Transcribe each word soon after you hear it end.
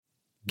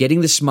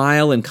Getting the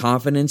smile and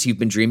confidence you've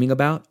been dreaming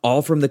about,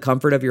 all from the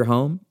comfort of your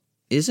home,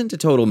 isn't a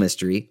total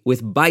mystery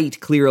with Bite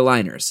clear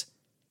aligners.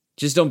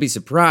 Just don't be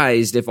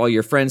surprised if all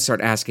your friends start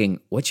asking,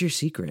 "What's your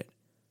secret?"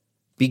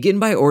 Begin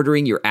by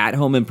ordering your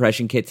at-home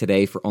impression kit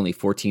today for only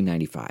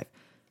 $14.95.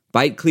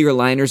 Bite clear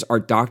aligners are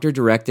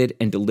doctor-directed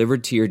and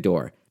delivered to your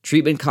door.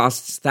 Treatment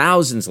costs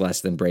thousands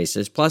less than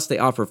braces, plus they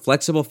offer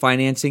flexible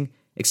financing,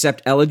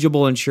 accept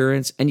eligible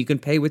insurance, and you can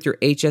pay with your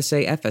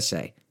HSA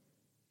FSA.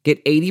 Get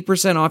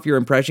 80% off your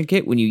impression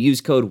kit when you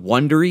use code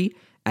WONDERY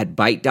at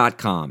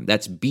Byte.com.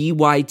 That's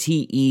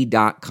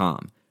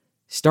BYTE.com.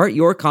 Start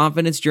your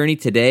confidence journey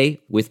today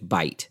with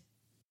Byte.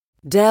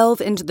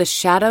 Delve into the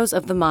shadows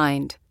of the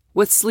mind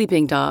with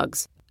Sleeping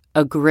Dogs,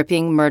 a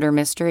gripping murder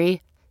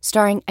mystery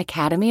starring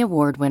Academy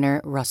Award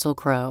winner Russell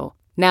Crowe.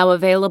 Now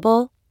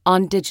available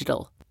on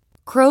digital.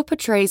 Crowe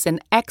portrays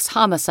an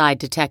ex-homicide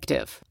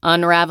detective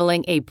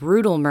unraveling a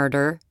brutal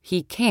murder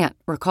he can't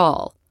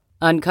recall.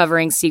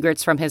 Uncovering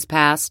secrets from his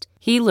past,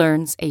 he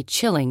learns a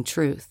chilling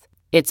truth.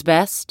 It's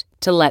best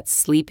to let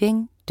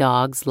sleeping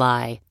dogs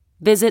lie.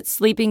 Visit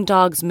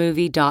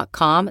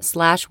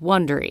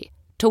sleepingdogsmovie.com/Wondery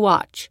to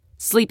watch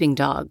Sleeping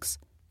Dogs,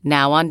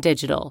 now on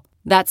digital.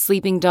 That's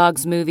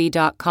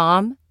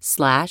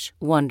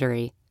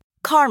sleepingdogsmovie.com/Wondery.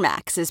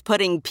 CarMax is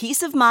putting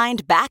peace of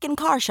mind back in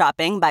car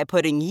shopping by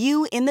putting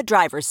you in the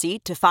driver's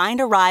seat to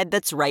find a ride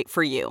that's right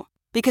for you.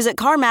 Because at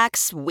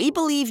CarMax, we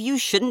believe you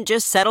shouldn't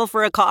just settle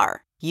for a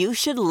car. You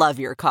should love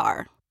your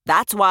car.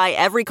 That's why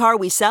every car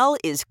we sell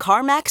is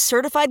CarMax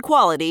certified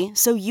quality,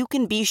 so you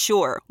can be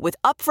sure with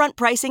upfront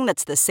pricing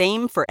that's the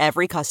same for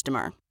every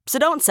customer. So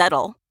don't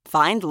settle.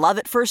 Find love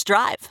at first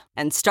drive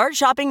and start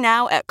shopping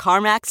now at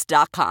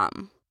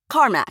CarMax.com.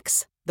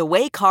 CarMax, the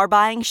way car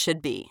buying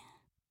should be.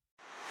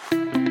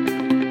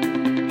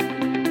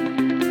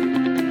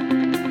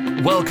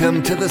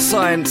 Welcome to the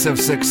Science of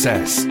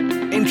Success.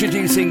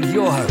 Introducing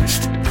your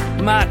host,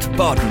 Matt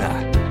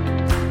Bodnar.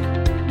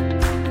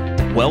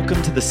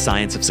 Welcome to the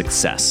Science of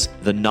Success,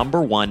 the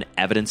 #1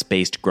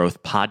 evidence-based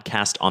growth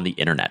podcast on the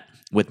internet,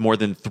 with more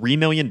than 3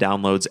 million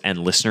downloads and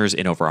listeners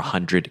in over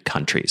 100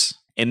 countries.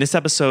 In this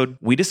episode,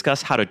 we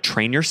discuss how to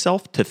train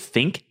yourself to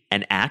think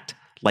and act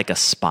like a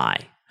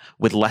spy,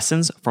 with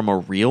lessons from a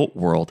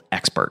real-world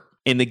expert.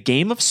 In the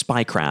game of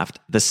spycraft,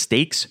 the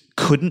stakes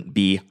couldn't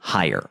be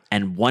higher,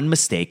 and one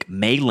mistake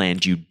may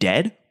land you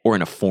dead or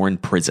in a foreign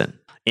prison.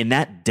 In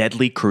that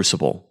deadly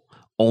crucible,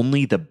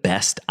 only the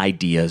best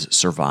ideas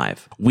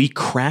survive. We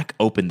crack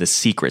open the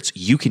secrets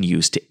you can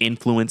use to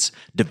influence,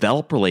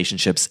 develop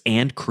relationships,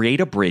 and create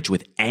a bridge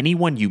with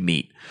anyone you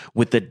meet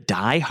with the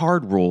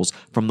die-hard rules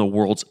from the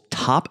world's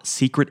top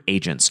secret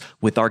agents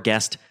with our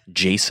guest,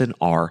 Jason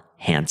R.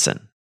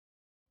 Hanson.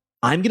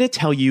 I'm going to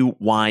tell you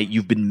why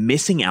you've been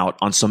missing out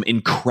on some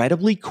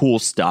incredibly cool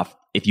stuff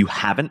if you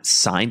haven't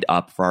signed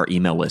up for our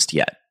email list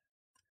yet.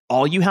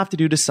 All you have to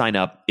do to sign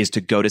up is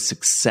to go to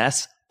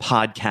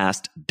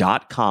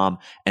successpodcast.com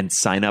and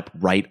sign up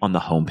right on the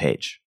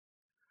homepage.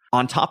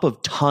 On top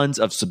of tons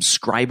of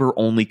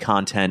subscriber-only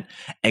content,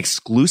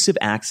 exclusive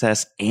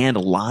access, and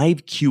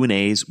live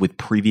Q&As with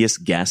previous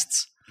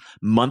guests,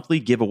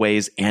 monthly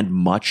giveaways, and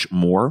much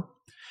more,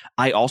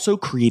 I also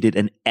created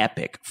an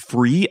epic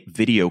free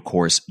video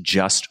course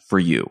just for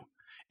you.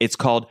 It's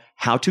called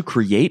How to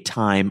Create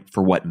Time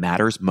for What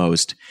Matters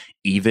Most,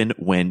 Even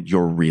When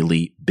You're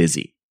Really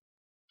Busy.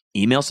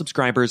 Email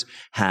subscribers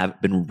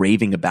have been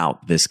raving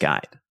about this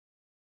guide.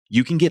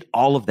 You can get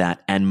all of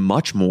that and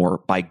much more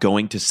by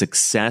going to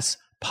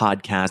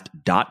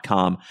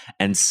successpodcast.com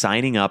and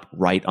signing up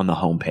right on the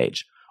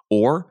homepage,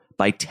 or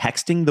by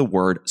texting the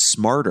word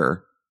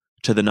SMARTER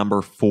to the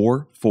number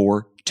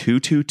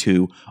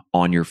 44222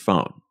 on your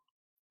phone.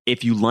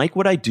 If you like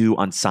what I do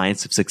on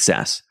Science of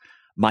Success,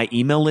 my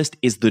email list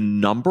is the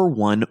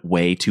 #1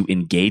 way to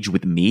engage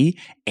with me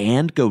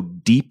and go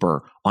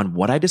deeper on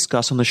what I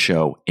discuss on the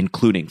show,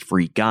 including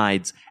free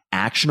guides,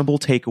 actionable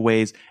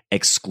takeaways,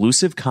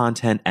 exclusive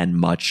content, and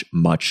much,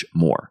 much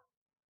more.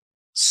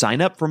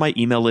 Sign up for my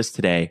email list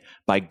today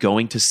by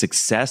going to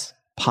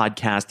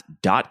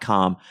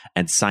successpodcast.com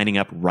and signing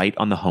up right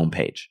on the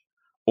homepage.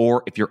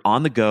 Or if you're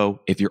on the go,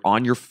 if you're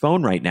on your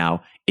phone right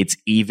now, it's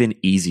even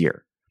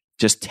easier.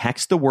 Just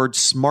text the word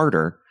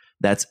SMARTER,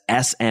 that's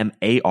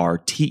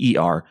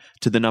SMARTER,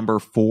 to the number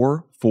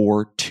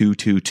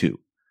 44222.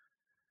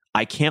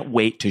 I can't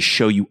wait to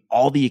show you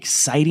all the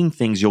exciting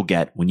things you'll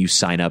get when you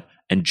sign up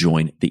and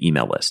join the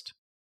email list.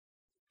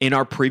 In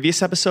our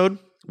previous episode,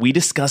 we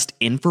discussed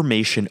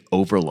information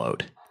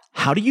overload.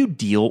 How do you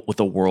deal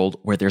with a world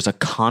where there's a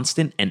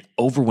constant and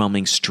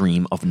overwhelming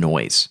stream of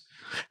noise?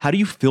 How do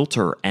you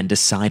filter and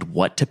decide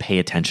what to pay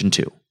attention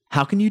to?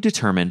 How can you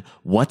determine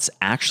what's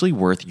actually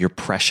worth your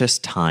precious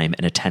time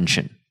and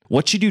attention?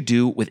 What should you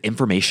do with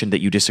information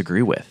that you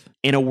disagree with?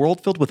 In a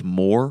world filled with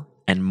more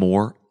and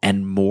more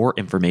and more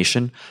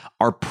information,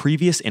 our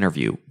previous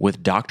interview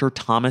with Dr.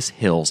 Thomas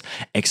Hills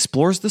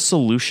explores the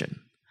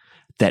solution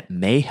that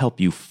may help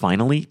you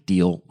finally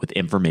deal with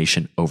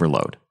information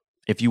overload.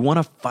 If you want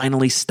to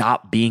finally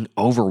stop being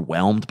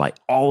overwhelmed by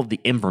all of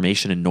the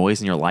information and noise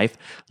in your life,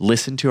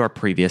 listen to our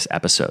previous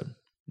episode.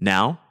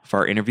 Now, for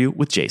our interview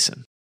with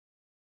Jason.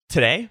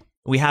 Today,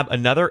 we have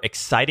another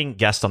exciting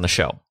guest on the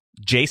show,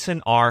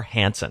 Jason R.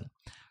 Hanson.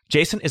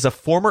 Jason is a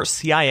former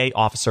CIA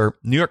officer,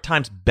 New York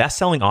Times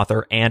bestselling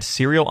author, and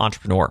serial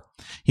entrepreneur.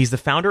 He's the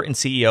founder and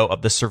CEO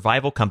of the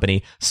survival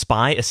company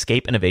Spy,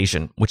 Escape, and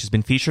Evasion, which has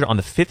been featured on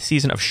the 5th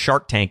season of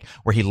Shark Tank,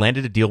 where he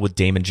landed a deal with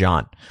Damon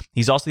John.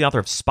 He's also the author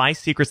of Spy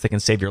Secrets That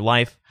Can Save Your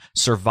Life,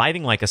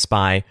 Surviving Like a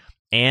Spy,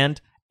 and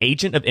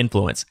Agent of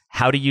Influence,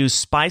 How to Use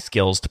Spy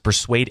Skills to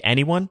Persuade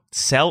Anyone,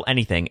 Sell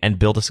Anything, and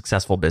Build a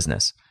Successful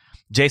Business.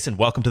 Jason,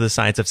 welcome to the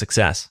Science of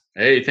Success.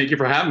 Hey, thank you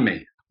for having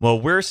me. Well,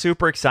 we're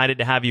super excited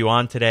to have you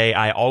on today.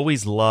 I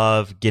always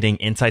love getting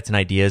insights and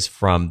ideas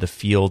from the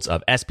fields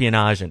of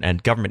espionage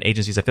and government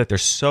agencies. I feel like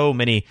there's so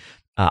many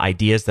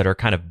ideas that are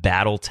kind of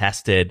battle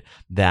tested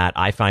that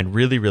I find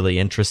really, really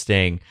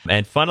interesting.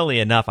 And funnily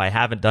enough, I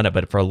haven't done it,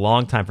 but for a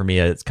long time for me,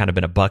 it's kind of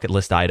been a bucket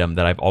list item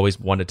that I've always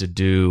wanted to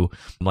do,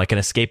 like an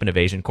escape and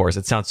evasion course.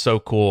 It sounds so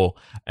cool.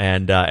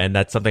 And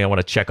that's something I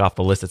want to check off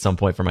the list at some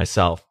point for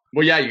myself.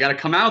 Well, yeah, you got to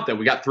come out then.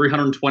 We got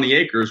 320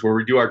 acres where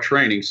we do our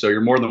training, so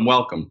you're more than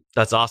welcome.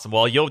 That's awesome.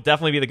 Well, you'll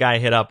definitely be the guy I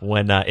hit up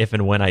when, if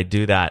and when I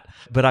do that.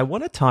 But I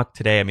want to talk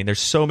today. I mean, there's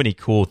so many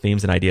cool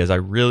themes and ideas. I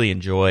really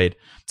enjoyed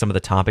some of the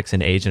topics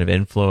in Agent of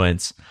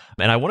Influence.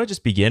 And I want to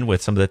just begin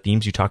with some of the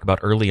themes you talk about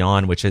early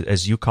on, which,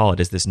 as you call it,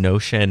 is this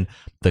notion,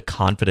 the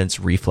confidence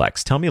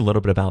reflex. Tell me a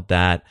little bit about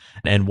that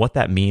and what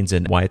that means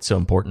and why it's so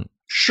important.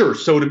 Sure.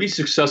 So to be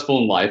successful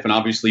in life, and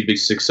obviously be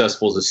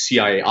successful as a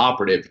CIA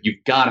operative,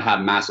 you've got to have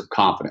massive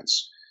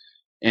confidence.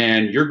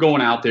 And you're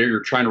going out there,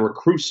 you're trying to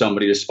recruit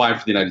somebody to spy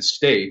for the United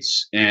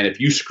States. And if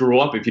you screw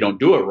up, if you don't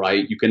do it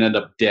right, you can end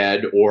up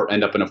dead or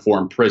end up in a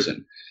foreign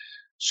prison.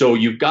 So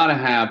you've got to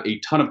have a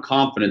ton of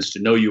confidence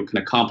to know you can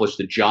accomplish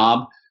the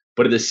job.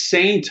 But at the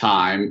same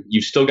time,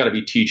 you've still got to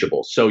be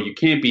teachable. So you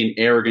can't be an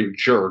arrogant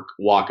jerk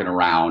walking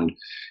around.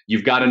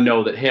 You've got to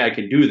know that, hey, I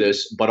can do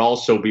this, but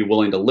also be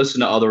willing to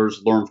listen to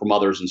others, learn from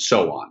others, and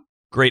so on.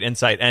 Great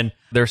insight. And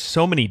there's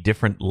so many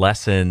different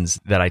lessons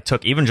that I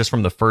took, even just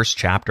from the first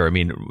chapter. I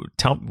mean,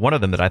 one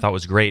of them that I thought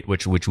was great,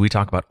 which we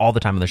talk about all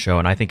the time on the show,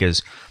 and I think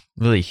is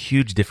really a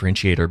huge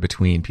differentiator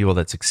between people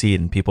that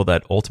succeed and people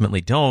that ultimately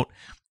don't,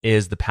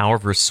 is the power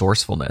of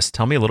resourcefulness.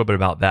 Tell me a little bit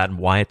about that and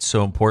why it's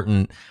so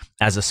important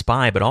as a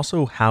spy, but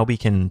also how we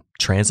can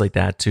translate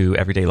that to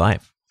everyday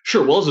life.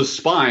 Sure. Well, as a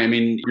spy, I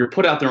mean, you're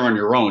put out there on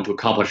your own to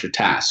accomplish a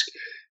task.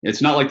 It's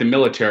not like the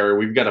military.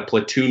 We've got a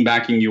platoon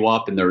backing you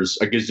up and there's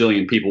a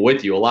gazillion people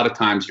with you. A lot of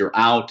times you're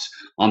out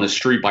on the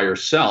street by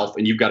yourself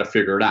and you've got to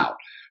figure it out.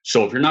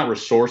 So if you're not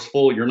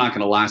resourceful, you're not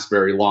going to last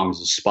very long as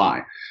a spy.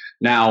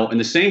 Now, and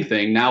the same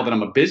thing, now that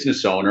I'm a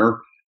business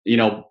owner,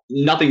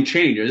 nothing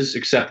changes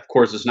except, of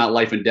course, it's not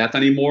life and death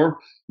anymore.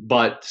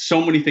 But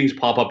so many things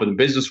pop up in the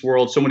business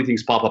world. So many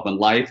things pop up in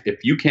life. If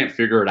you can't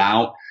figure it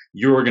out,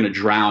 you're going to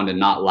drown and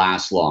not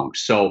last long.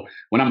 So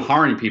when I'm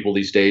hiring people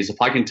these days, if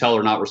I can tell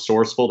they're not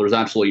resourceful, there's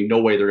absolutely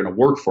no way they're going to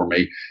work for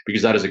me,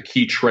 because that is a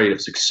key trait of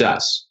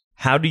success.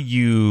 How do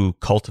you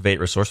cultivate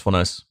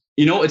resourcefulness?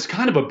 It's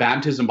kind of a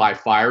baptism by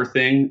fire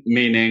thing,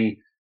 meaning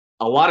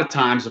a lot of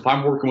times if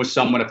I'm working with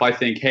someone, if I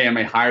think, hey, I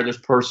may hire this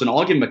person,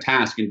 I'll give them a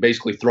task and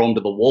basically throw them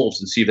to the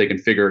wolves and see if they can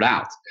figure it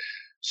out.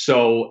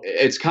 So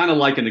it's kind of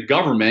like in the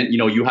government,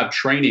 you have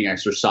training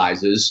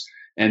exercises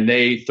and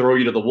they throw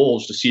you to the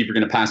wolves to see if you're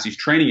going to pass these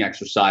training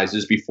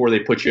exercises before they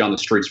put you on the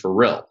streets for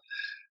real.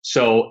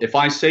 So if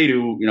I say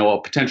to,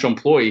 a potential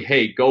employee,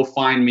 hey, go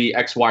find me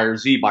X, Y, or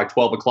Z by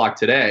 12 o'clock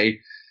today,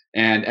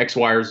 and X,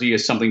 Y, or Z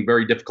is something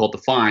very difficult to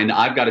find,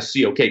 I've got to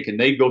see, okay, can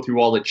they go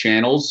through all the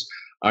channels?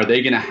 Are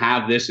they going to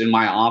have this in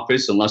my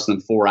office in less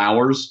than 4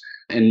 hours?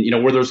 And,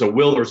 where there's a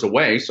will, there's a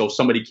way. So if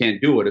somebody can't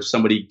do it, if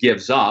somebody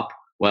gives up,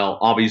 well,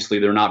 obviously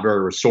they're not very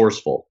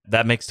resourceful.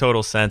 That makes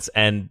total sense.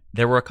 And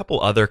there were a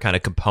couple other kind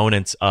of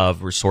components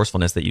of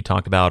resourcefulness that you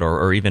talked about,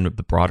 or even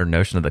the broader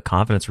notion of the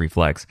confidence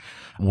reflex,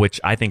 which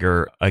I think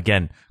are,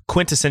 again,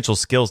 quintessential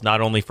skills,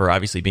 not only for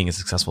obviously being a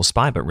successful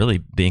spy, but really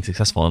being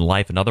successful in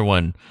life. Another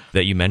one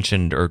that you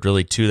mentioned, or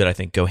really two that I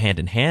think go hand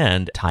in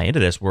hand, tie into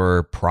this,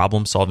 were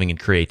problem solving and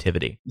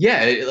creativity.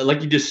 Yeah,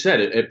 like you just said,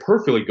 it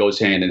perfectly goes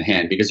hand in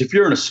hand, because if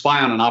you're in a spy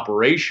on an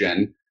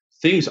operation,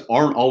 things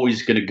aren't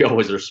always going to go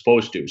as they're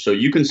supposed to. So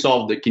you can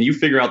solve can you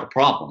figure out the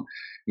problem?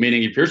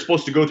 Meaning, if you're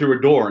supposed to go through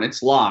a door and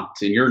it's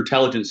locked and your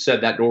intelligence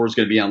said that door is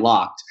going to be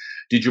unlocked,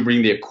 did you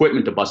bring the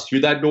equipment to bust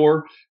through that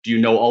door? Do you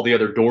know all the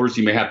other doors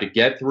you may have to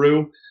get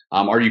through?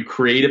 Are you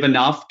creative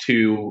enough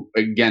to,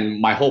 again,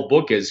 my whole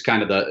book is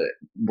kind of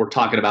we're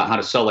talking about how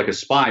to sell like a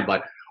spy,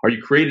 but are you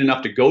creative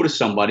enough to go to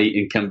somebody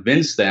and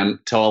convince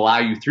them to allow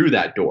you through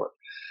that door?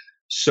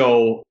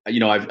 So,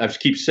 I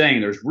keep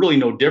saying there's really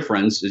no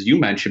difference, as you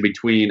mentioned,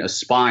 between a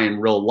spy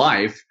and real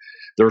life.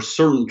 There are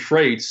certain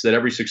traits that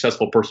every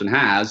successful person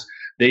has.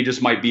 They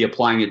just might be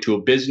applying it to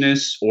a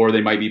business, or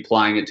they might be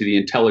applying it to the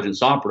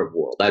intelligence operative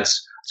world.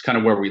 That's kind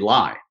of where we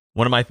lie.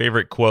 One of my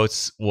favorite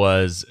quotes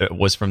was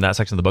from that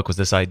section of the book, was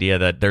this idea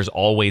that there's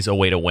always a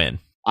way to win.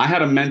 I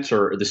had a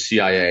mentor at the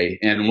CIA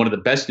and one of the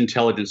best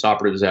intelligence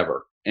operatives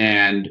ever.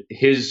 And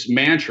his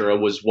mantra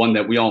was one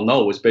that we all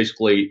know was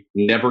basically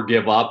never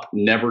give up,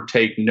 never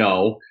take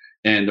no,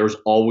 and there's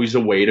always a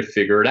way to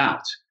figure it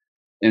out.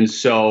 And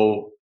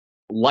so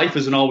life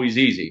isn't always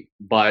easy,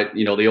 but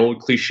the old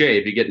cliche,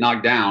 if you get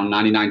knocked down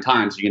 99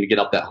 times, you're going to get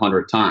up that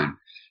 100th time.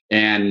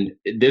 And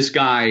this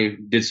guy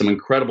did some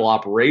incredible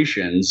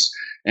operations,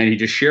 and he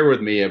just shared with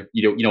me,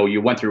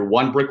 you went through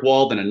one brick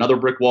wall, then another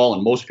brick wall,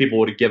 and most people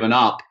would have given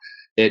up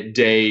at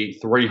day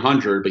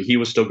 300, but he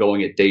was still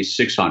going at day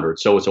 600.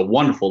 So it's a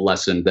wonderful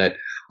lesson that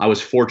I was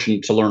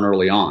fortunate to learn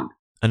early on.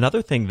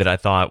 Another thing that I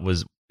thought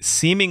was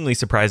seemingly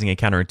surprising and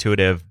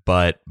counterintuitive,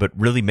 but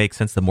really makes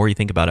sense the more you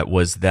think about it,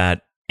 was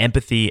that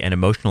empathy and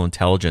emotional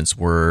intelligence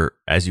were,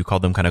 as you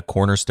called them, kind of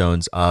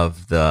cornerstones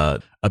of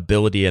the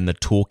ability and the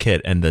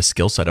toolkit and the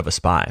skill set of a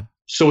spy.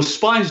 So a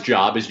spy's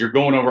job is you're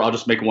going over, I'll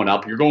just make one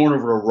up, you're going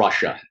over to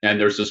Russia, and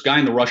there's this guy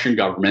in the Russian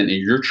government, and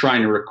you're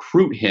trying to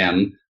recruit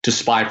him to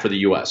spy for the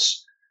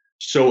U.S.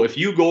 So if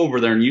you go over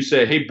there and you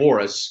say, hey,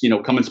 Boris,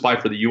 come and spy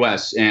for the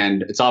U.S.,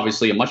 and it's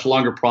obviously a much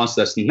longer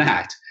process than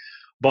that,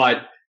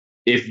 but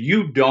if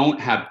you don't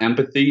have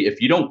empathy,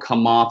 if you don't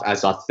come off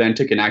as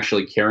authentic and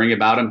actually caring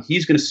about him,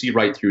 he's going to see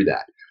right through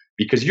that,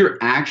 because you're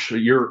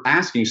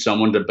asking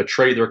someone to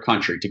betray their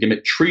country, to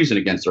commit treason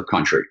against their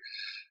country.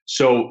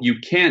 So you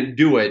can't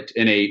do it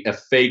in a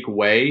fake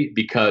way,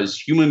 because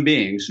human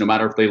beings, no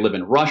matter if they live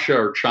in Russia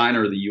or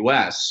China or the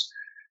US,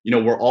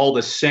 we're all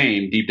the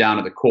same deep down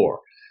at the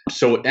core.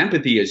 So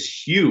empathy is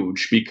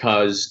huge,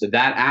 because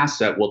that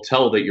asset will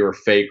tell that you're a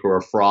fake or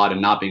a fraud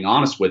and not being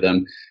honest with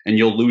them, and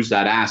you'll lose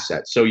that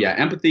asset. So yeah,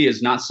 empathy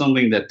is not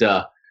something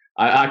that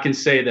I can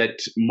say that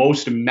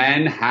most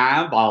men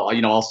have.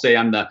 I'll say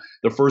I'm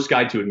the first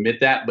guy to admit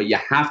that, but you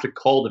have to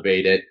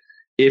cultivate it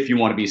if you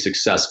want to be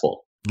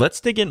successful.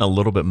 Let's dig in a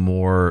little bit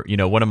more.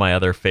 One of my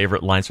other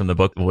favorite lines from the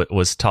book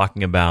was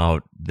talking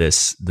about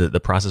this, the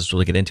process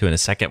we'll get into in a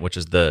second, which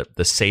is the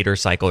SADR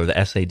cycle, or the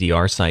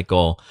SADR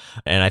cycle.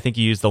 And I think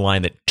you used the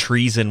line that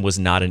treason was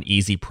not an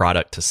easy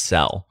product to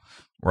sell,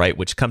 right?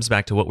 Which comes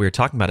back to what we were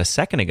talking about a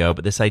second ago,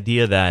 but this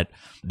idea that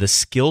the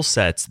skill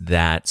sets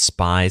that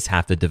spies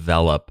have to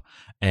develop,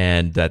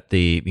 and that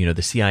the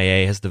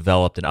CIA has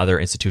developed and other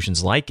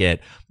institutions like it,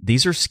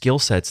 these are skill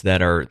sets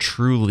that are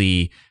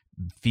truly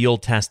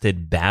field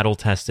tested, battle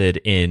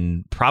tested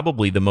in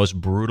probably the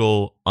most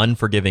brutal,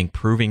 unforgiving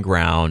proving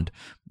ground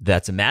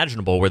that's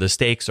imaginable, where the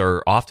stakes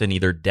are often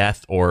either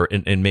death or,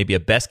 in maybe a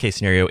best case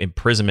scenario,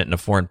 imprisonment in a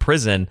foreign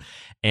prison,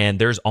 and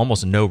there's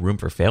almost no room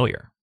for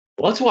failure.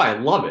 Well, that's why I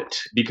love it,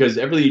 because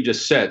everything you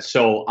just said.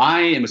 So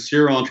I am a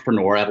serial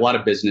entrepreneur. I have a lot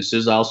of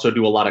businesses. I also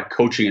do a lot of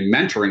coaching and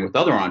mentoring with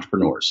other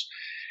entrepreneurs.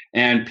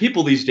 And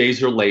people these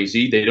days are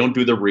lazy. They don't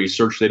do the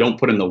research. They don't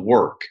put in the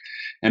work.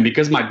 And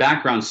because my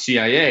background's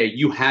CIA,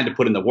 you had to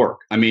put in the work.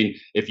 I mean,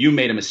 if you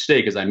made a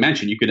mistake, as I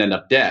mentioned, you could end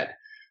up dead.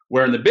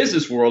 Where in the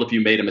business world, if you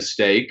made a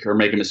mistake or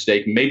make a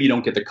mistake, maybe you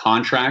don't get the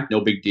contract,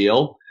 no big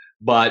deal.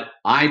 But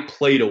I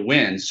play to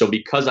win. So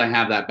because I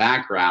have that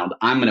background,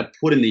 I'm going to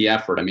put in the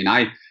effort. I mean,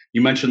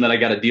 you mentioned that I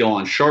got a deal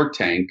on Shark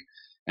Tank.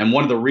 And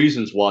one of the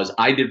reasons was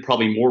I did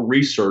probably more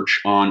research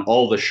on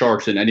all the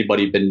sharks than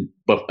anybody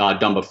had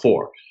done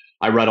before.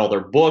 I read all their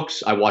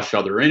books. I watched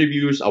all their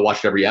interviews. I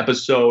watched every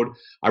episode.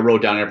 I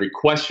wrote down every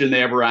question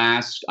they ever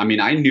asked. I mean,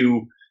 I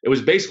knew it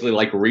was basically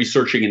like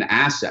researching an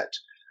asset.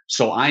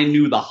 So I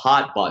knew the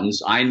hot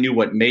buttons. I knew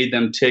what made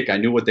them tick. I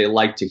knew what they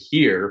liked to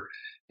hear.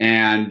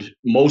 And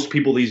most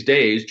people these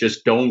days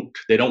just don't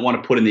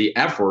want to put in the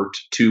effort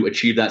to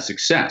achieve that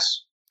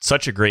success.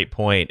 Such a great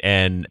point.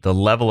 And the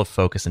level of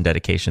focus and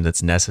dedication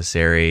that's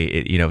necessary,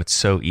 it's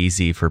so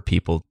easy for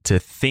people to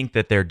think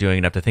that they're doing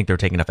enough, to think they're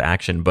taking enough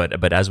action.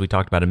 But as we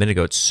talked about a minute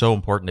ago, it's so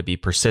important to be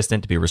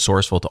persistent, to be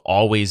resourceful, to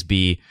always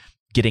be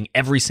getting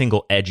every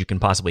single edge you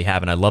can possibly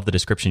have. And I love the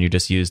description you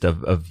just used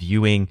of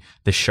viewing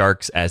the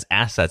sharks as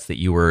assets that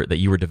you were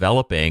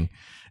developing,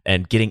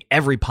 and getting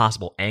every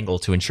possible angle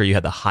to ensure you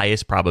had the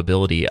highest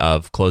probability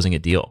of closing a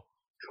deal.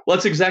 Well,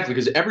 that's exactly,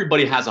 because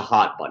everybody has a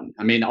hot button.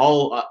 I mean,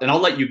 I'll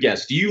let you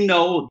guess. Do you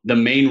know the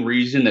main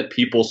reason that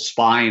people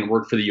spy and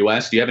work for the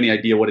U.S.? Do you have any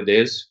idea what it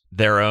is?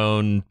 Their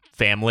own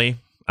family?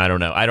 I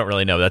don't know. I don't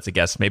really know. That's a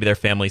guess. Maybe their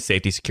family,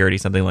 safety, security,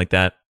 something like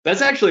that.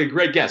 That's actually a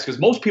great guess, because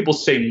most people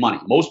say money.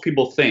 Most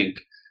people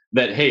think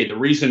that, hey, the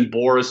reason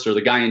Boris or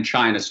the guy in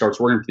China starts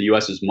working for the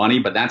U.S. is money,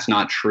 but that's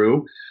not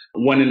true.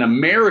 When an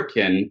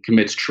American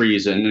commits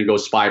treason and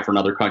goes spy for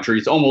another country,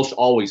 it's almost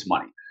always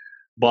money.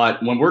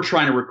 But when we're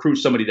trying to recruit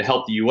somebody to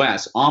help the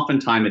U.S.,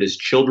 oftentimes it is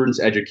children's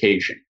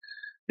education.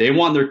 They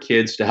want their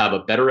kids to have a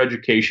better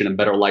education and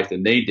better life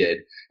than they did,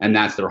 and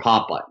that's their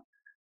hot button.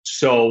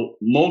 So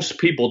most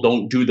people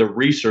don't do the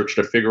research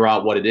to figure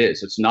out what it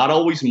is. It's not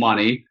always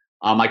money.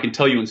 I can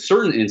tell you in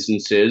certain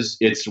instances,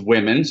 it's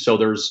women. So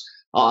there's,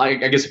 I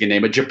guess I can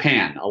name it,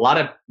 Japan. A lot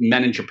of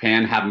men in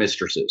Japan have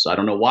mistresses. I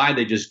don't know why,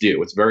 they just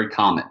do. It's very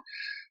common.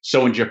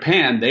 So in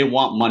Japan, they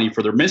want money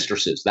for their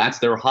mistresses. That's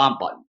their hot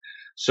button.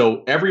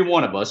 So every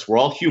one of us, we're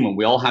all human.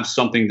 We all have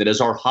something that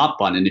is our hot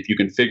button. And if you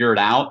can figure it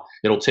out,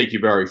 it'll take you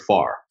very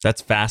far.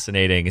 That's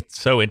fascinating. It's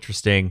so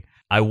interesting.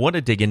 I want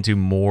to dig into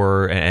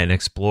more and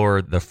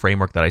explore the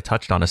framework that I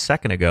touched on a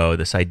second ago,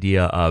 this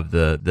idea of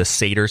the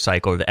SADR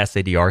cycle or the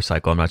SADR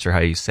cycle. I'm not sure how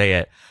you say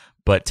it,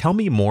 but tell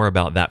me more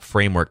about that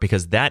framework,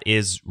 because that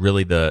is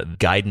really the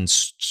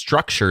guidance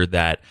structure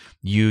that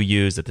you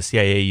use, that the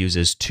CIA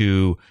uses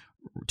to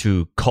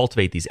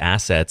cultivate these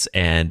assets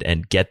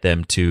and get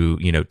them to,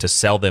 to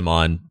sell them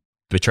on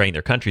betraying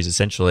their countries,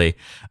 essentially.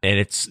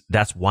 And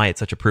that's why it's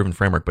such a proven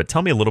framework. But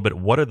tell me a little bit,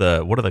 what does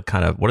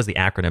the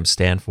acronym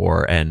stand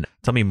for? And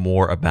tell me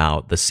more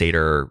about the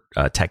SADR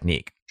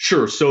technique.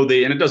 Sure. So and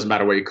it doesn't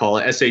matter what you call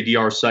it,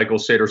 SADR cycle,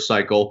 SADR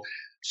cycle.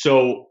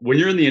 So when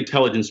you're in the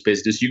intelligence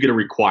business, you get a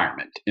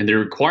requirement, and the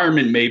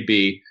requirement may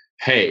be,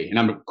 hey, and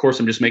of course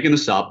I'm just making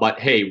this up, but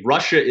hey,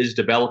 Russia is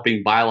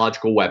developing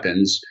biological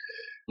weapons.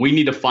 We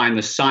need to find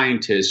the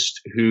scientist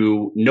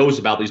who knows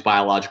about these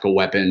biological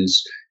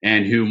weapons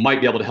and who might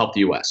be able to help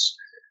the U.S.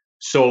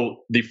 So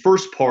the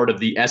first part of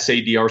the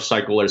SADR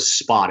cycle is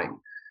spotting.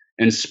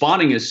 And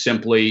spotting is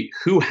simply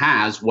who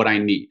has what I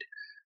need.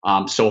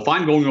 So if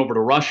I'm going over to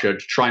Russia to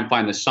try and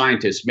find the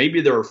scientist,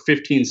 maybe there are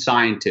 15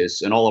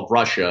 scientists in all of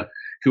Russia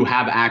who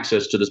have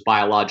access to this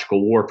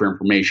biological warfare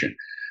information.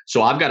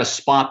 So I've got to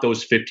spot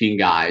those 15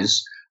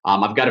 guys.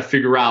 I've got to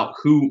figure out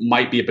who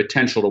might be a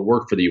potential to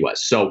work for the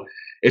U.S. So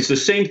it's the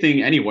same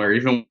thing anywhere,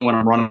 even when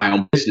I'm running my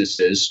own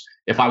businesses.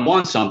 If I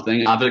want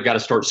something, I've got to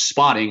start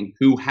spotting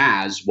who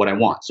has what I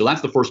want. So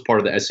that's the first part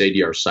of the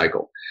SADR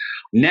cycle.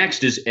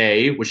 Next is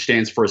A, which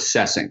stands for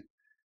assessing.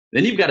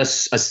 Then you've got to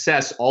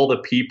assess all the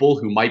people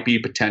who might be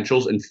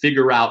potentials and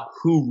figure out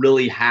who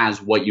really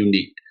has what you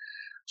need.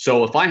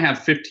 So if I have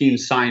 15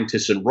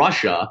 scientists in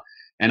Russia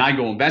and I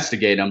go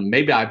investigate them,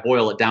 maybe I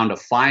boil it down to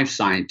 5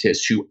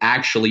 scientists who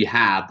actually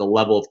have the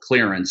level of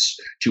clearance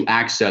to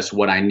access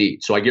what I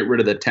need. So I get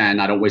rid of the 10.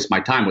 I don't waste my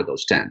time with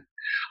those 10.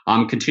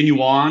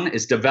 Continue on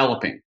is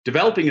developing.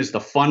 Developing is the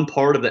fun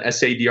part of the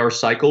SADR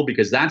cycle,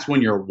 because that's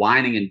when you're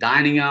wining and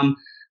dining them.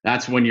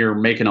 That's when you're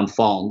making them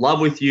fall in love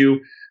with you.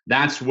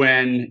 That's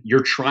when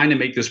you're trying to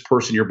make this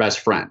person your best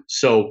friend.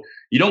 So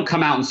you don't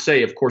come out and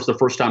say, of course, the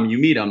first time you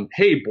meet them,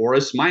 hey,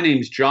 Boris, my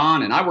name's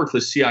John and I work for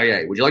the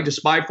CIA. Would you like to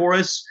spy for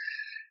us?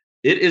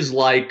 It is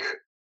like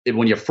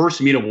when you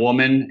first meet a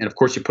woman, and of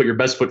course you put your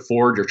best foot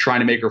forward, you're trying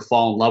to make her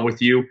fall in love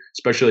with you,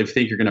 especially if you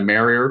think you're going to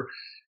marry her.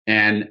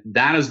 And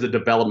that is the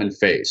development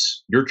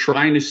phase. You're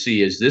trying to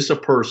see, is this a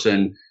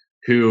person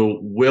who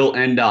will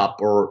end up,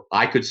 or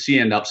I could see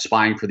end up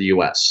spying for the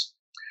US?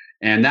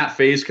 And that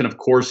phase can, of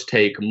course,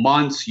 take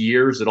months,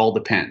 years, it all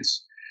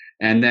depends.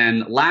 And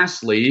then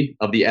lastly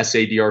of the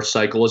SADR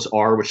cycle is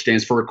R, which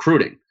stands for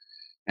recruiting.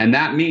 And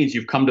that means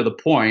you've come to the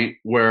point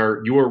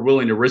where you are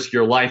willing to risk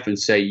your life and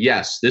say,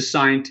 yes, this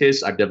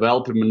scientist, I've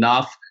developed him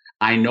enough.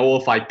 I know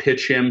if I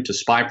pitch him to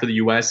spy for the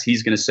US,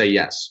 he's going to say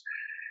yes.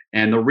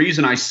 And the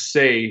reason I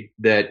say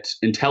that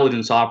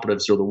intelligence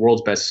operatives are the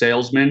world's best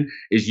salesmen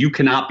is you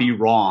cannot be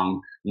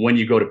wrong when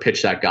you go to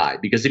pitch that guy.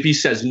 Because if he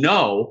says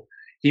no,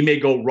 he may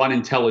go run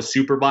and tell his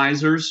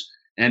supervisors.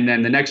 And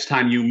then the next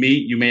time you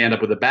meet, you may end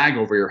up with a bag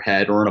over your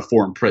head or in a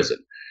foreign prison.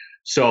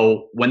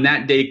 So when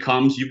that day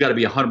comes, you've got to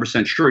be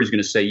 100% sure he's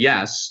going to say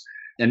yes.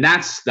 And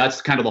that's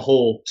kind of the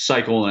whole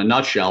cycle in a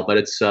nutshell. But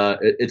it's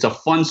a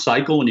fun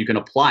cycle, and you can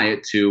apply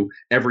it to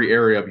every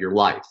area of your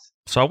life.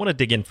 So I want to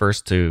dig in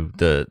first to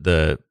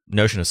the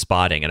notion of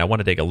spotting, and I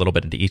want to dig a little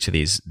bit into each of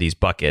these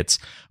buckets.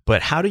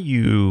 But how do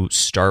you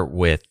start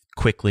with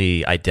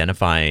quickly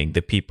identifying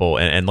the people?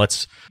 And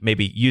let's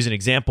maybe use an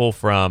example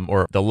from,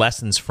 or the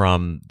lessons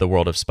from the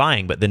world of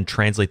spying, but then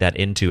translate that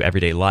into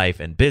everyday life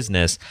and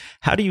business.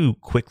 How do you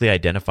quickly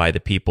identify the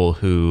people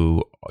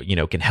who,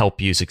 can help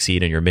you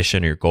succeed in your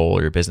mission or your goal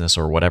or your business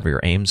or whatever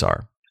your aims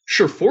are?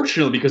 Sure.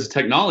 Fortunately, because of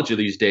technology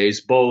these days,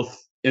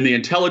 both in the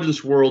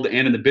intelligence world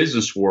and in the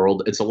business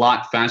world, it's a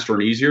lot faster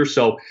and easier.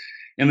 So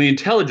in the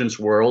intelligence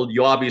world,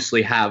 you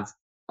obviously have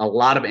a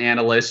lot of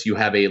analysts. You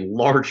have a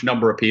large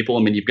number of people.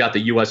 I mean, you've got the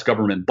U.S.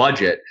 government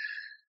budget.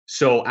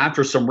 So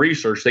after some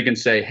research, they can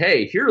say,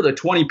 hey, here are the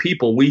 20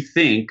 people we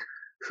think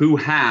who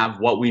have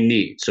what we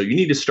need. So you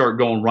need to start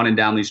running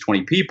down these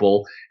 20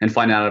 people and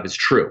find out if it's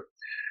true.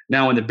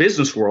 Now, in the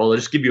business world, I'll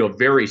just give you a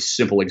very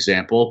simple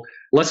example.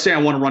 Let's say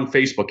I want to run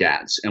Facebook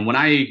ads. And when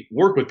I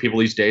work with people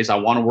these days, I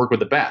want to work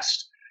with the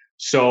best.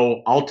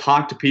 So I'll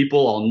talk to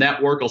people, I'll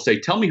network, I'll say,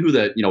 tell me who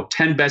the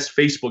 10 best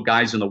Facebook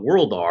guys in the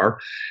world are.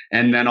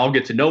 And then I'll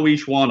get to know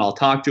each one. I'll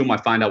talk to them. I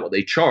find out what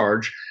they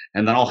charge.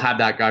 And then I'll have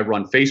that guy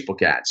run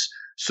Facebook ads.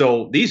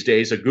 So these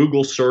days, a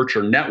Google search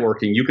or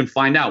networking, you can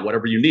find out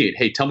whatever you need.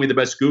 Hey, tell me the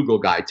best Google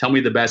guy. Tell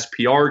me the best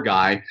PR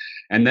guy.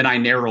 And then I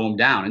narrow them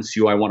down and see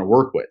who I want to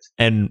work with.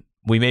 And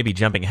we may be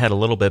jumping ahead a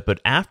little bit,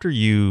 but after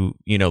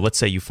let's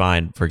say you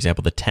find, for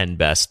example, the 10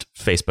 best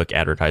Facebook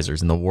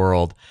advertisers in the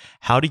world,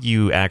 how do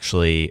you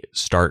actually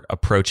start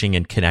approaching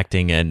and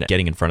connecting and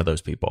getting in front of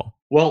those people?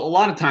 Well, a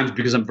lot of times,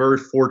 because I'm very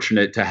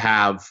fortunate to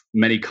have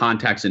many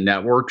contacts and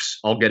networks,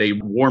 I'll get a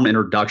warm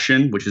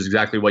introduction, which is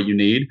exactly what you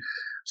need.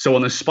 So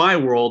in the spy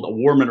world, a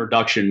warm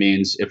introduction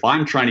means if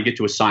I'm trying to get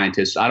to a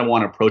scientist, I don't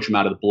want to approach him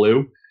out of the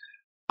blue.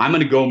 I'm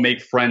going to go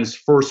make friends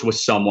first with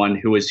someone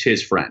who is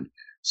his friend.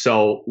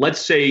 So let's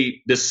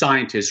say this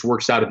scientist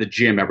works out at the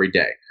gym every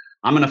day.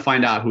 I'm going to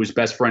find out who his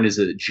best friend is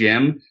at the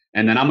gym,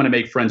 and then I'm going to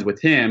make friends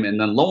with him. And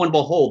then lo and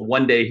behold,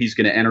 one day he's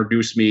going to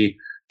introduce me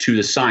to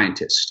the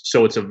scientist.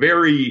 So it's a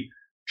very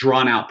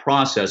drawn out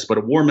process, but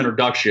a warm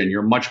introduction,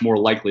 you're much more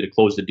likely to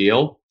close the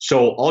deal.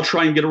 So I'll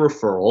try and get a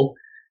referral.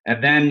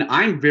 And then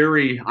I'm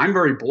very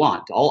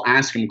blunt. I'll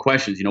ask them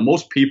questions.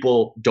 Most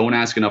people don't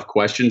ask enough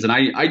questions, and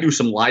I do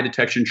some lie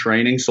detection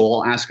training. So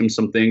I'll ask them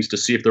some things to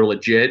see if they're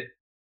legit,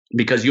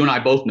 because you and I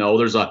both know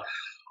there's a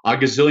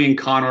gazillion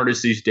con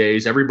artists these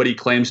days. Everybody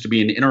claims to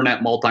be an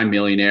internet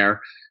multimillionaire.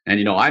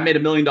 And, I made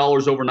 $1 million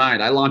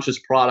overnight. I launched this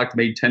product,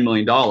 made $10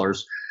 million.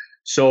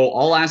 So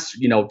I'll ask,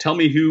 tell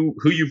me who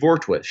you've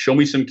worked with. Show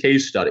me some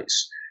case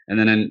studies. And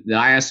then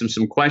I ask them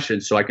some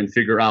questions so I can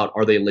figure out,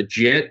 are they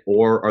legit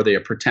or are they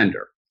a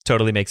pretender?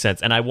 Totally makes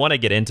sense. And I want to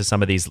get into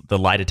some of the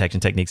lie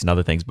detection techniques and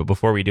other things. But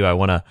before we do, I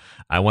want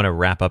to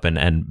wrap up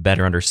and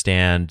better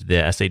understand the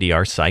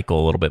SADR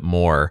cycle a little bit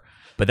more.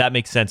 But that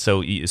makes sense.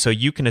 So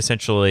you can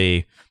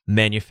essentially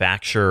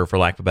manufacture, for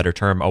lack of a better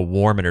term, a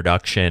warm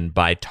introduction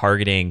by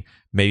targeting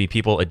maybe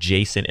people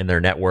adjacent in their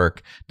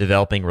network,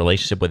 developing a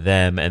relationship with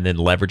them, and then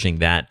leveraging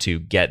that to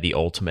get the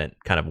ultimate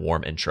kind of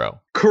warm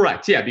intro.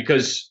 Correct. Yeah,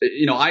 because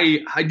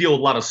I deal with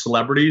a lot of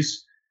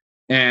celebrities,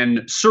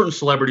 and certain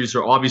celebrities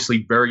are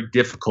obviously very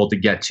difficult to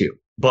get to.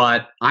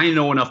 But I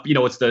know enough.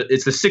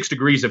 It's the 6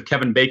 degrees of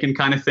Kevin Bacon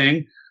kind of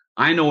thing.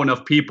 I know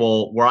enough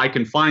people where I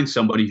can find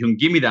somebody who can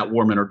give me that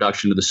warm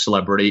introduction to the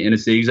celebrity, and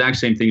it's the exact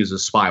same thing as the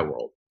spy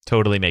world.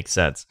 Totally makes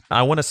sense.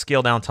 I want to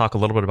scale down and talk a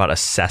little bit about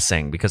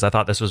assessing, because I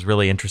thought this was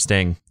really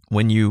interesting.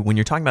 When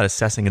you're talking about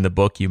assessing in the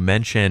book, you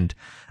mentioned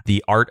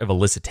the art of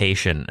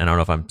elicitation. And I don't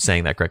know if I'm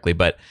saying that correctly,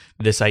 but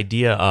this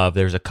idea of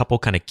there's a couple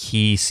kind of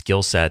key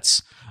skill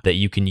sets that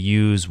you can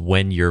use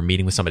when you're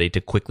meeting with somebody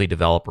to quickly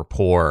develop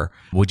rapport.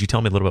 Would you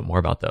tell me a little bit more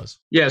about those?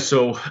 Yeah,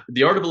 so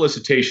the art of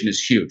elicitation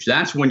is huge.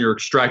 That's when you're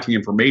extracting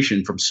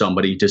information from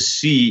somebody to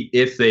see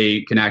if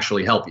they can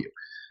actually help you.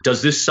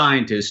 Does this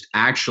scientist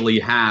actually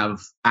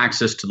have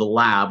access to the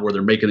lab where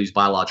they're making these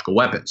biological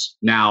weapons?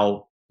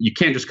 Now, you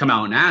can't just come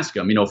out and ask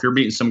them. If you're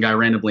meeting some guy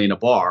randomly in a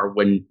bar,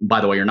 when, by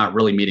the way, you're not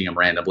really meeting him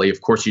randomly.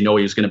 Of course, he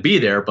was going to be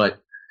there,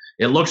 but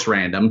it looks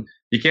random.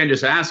 You can't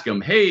just ask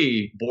him,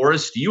 hey,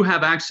 Boris, do you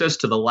have access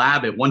to the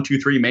lab at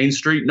 123 Main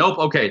Street? Nope.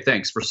 Okay,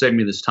 thanks for saving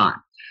me this time.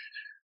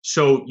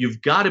 So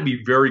you've got to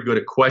be very good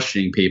at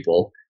questioning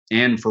people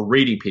and for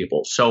reading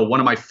people. So one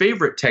of my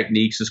favorite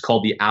techniques is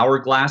called the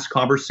hourglass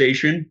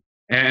conversation.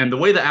 And the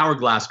way the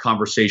hourglass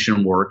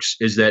conversation works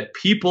is that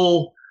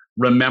people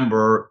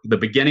remember the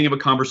beginning of a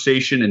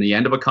conversation and the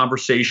end of a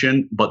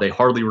conversation, but they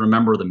hardly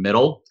remember the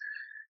middle.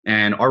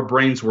 And our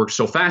brains work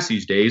so fast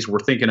these days, we're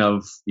thinking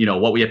of,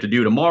 what we have to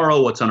do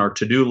tomorrow, what's on our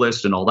to-do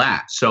list and all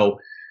that. So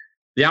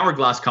the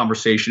hourglass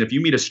conversation, if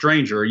you meet a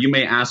stranger, you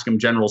may ask them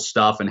general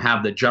stuff and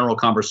have the general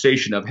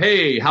conversation of,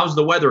 hey, how's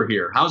the weather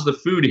here? How's the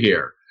food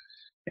here?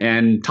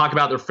 And talk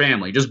about their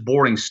family, just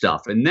boring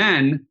stuff. And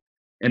then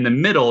in the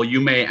middle,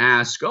 you may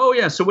ask, oh,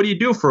 yeah, so what do you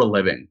do for a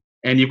living?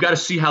 And you've got to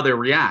see how they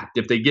react.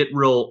 If they get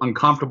real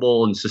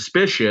uncomfortable and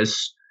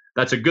suspicious,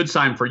 that's a good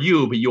sign for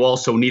you, but you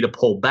also need to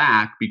pull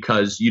back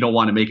because you don't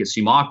want to make it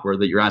seem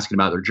awkward that you're asking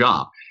about their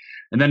job.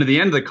 And then at the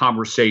end of the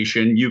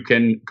conversation, you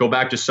can go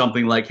back to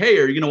something like, hey,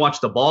 are you going to watch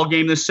the ball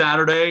game this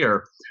Saturday?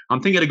 Or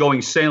I'm thinking of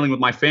going sailing with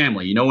my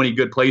family. You know any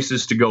good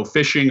places to go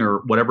fishing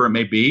or whatever it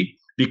may be?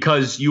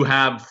 Because you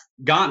have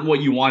gotten what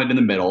you wanted in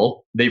the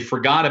middle. They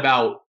forgot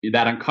about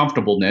that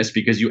uncomfortableness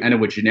because you ended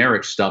with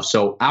generic stuff.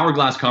 So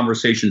hourglass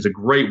conversation is a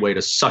great way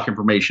to suck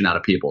information out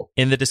of people.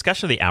 In the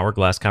discussion of the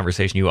hourglass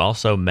conversation, you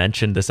also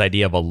mentioned this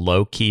idea of a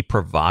low-key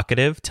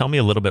provocative. Tell me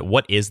a little bit,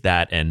 what is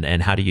that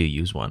and how do you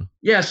use one?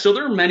 Yeah, so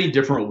there are many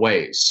different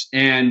ways.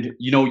 And,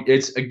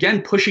 it's,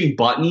 again, pushing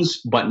buttons,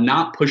 but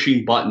not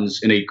pushing buttons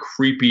in a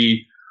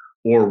creepy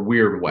or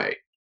weird way.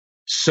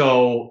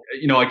 So,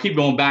 I keep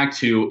going back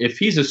to, if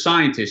he's a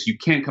scientist, you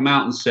can't come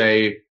out and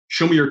say,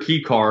 show me your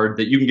key card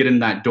that you can get in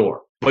that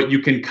door. But you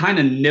can kind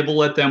of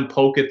nibble at them,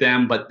 poke at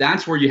them, but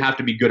that's where you have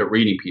to be good at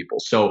reading people.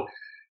 So,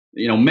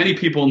 many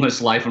people in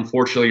this life,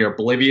 unfortunately, are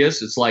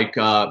oblivious. It's like,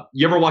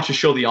 you ever watch the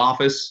show The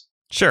Office?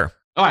 Sure.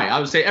 All right, I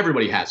would say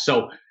everybody has.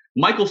 So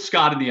Michael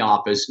Scott in The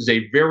Office is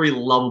a very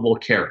lovable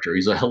character.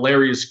 He's a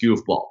hilarious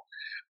goofball,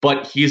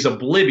 but he's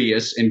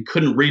oblivious and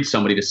couldn't read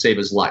somebody to save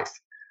his life.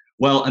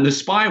 Well, in the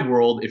spy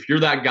world, if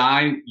you're that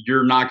guy,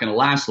 you're not going to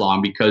last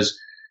long, because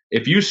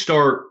if you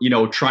start,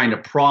 trying to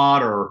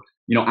prod or,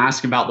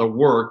 ask about their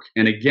work,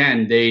 and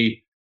again,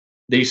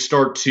 they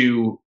start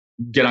to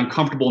get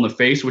uncomfortable in the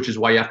face, which is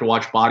why you have to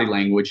watch body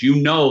language.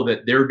 You know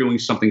that they're doing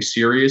something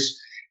serious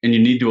and you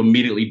need to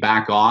immediately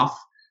back off,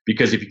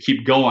 because if you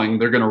keep going,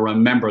 they're going to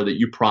remember that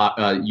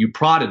you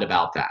prodded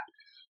about that.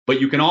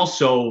 But you can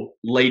also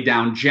lay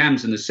down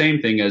gems in the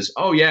same thing as,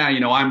 oh yeah,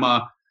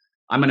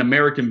 I'm an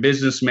American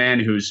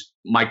businessman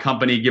my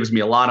company gives me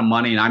a lot of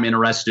money and I'm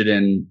interested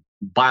in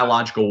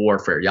biological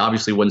warfare. You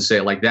obviously wouldn't say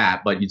it like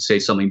that, but you'd say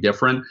something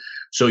different.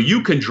 So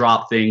you can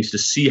drop things to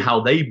see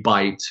how they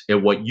bite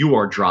at what you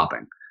are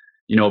dropping.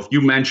 If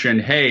you mention,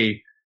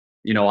 hey,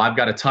 I've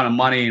got a ton of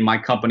money and my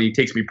company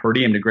takes me per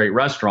diem to great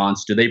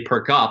restaurants, do they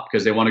perk up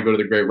because they want to go to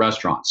the great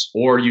restaurants?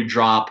 Or you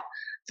drop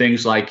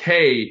things like,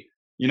 hey,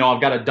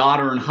 I've got a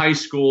daughter in high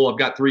school, I've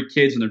got 3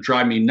 kids and they're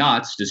driving me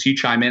nuts. Does he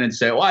chime in and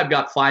say, I've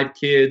got 5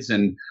 kids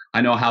and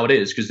I know how it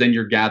is? Because then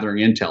you're gathering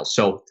intel.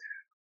 So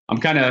I'm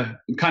kind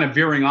of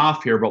veering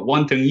off here, but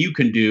one thing you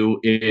can do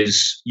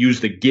is use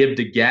the give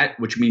to get,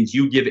 which means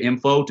you give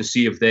info to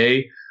see if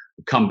they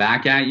come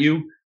back at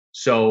you.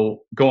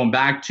 So going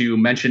back to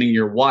mentioning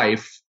your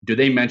wife, do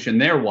they mention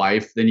their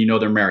wife? Then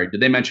they're married. Do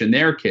they mention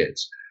their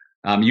kids?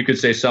 You could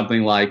say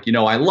something like,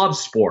 I love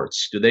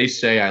sports. Do they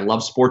say I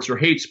love sports or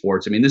hate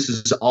sports? I mean, this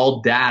is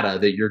all data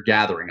that you're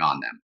gathering on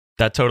them.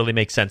 That totally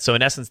makes sense. So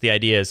in essence, the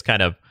idea is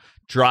kind of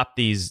drop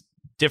these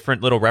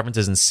different little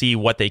references and see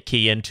what they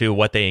key into,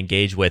 what they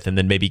engage with, and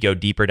then maybe go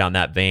deeper down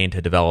that vein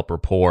to develop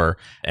rapport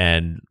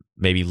and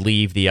maybe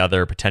leave the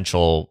other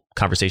potential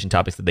conversation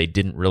topics that they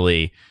didn't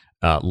really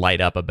light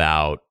up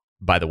about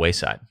by the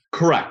wayside.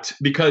 Correct.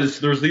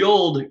 Because there's the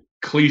old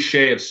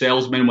cliche of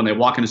salesmen when they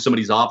walk into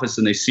somebody's office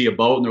and they see a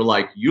boat and they're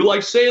like, you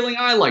like sailing?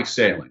 I like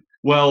sailing.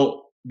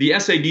 Well, the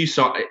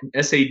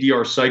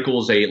SADR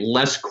cycle is a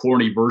less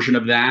corny version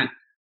of that,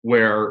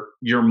 where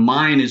your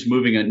mind is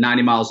moving at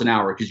 90 miles an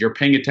hour because you're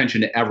paying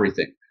attention to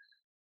everything.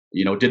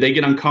 Did they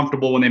get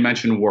uncomfortable when they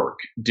mentioned work?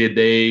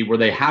 Were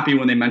they happy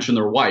when they mentioned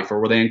their wife, or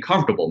were they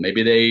uncomfortable?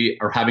 Maybe they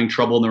are having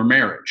trouble in their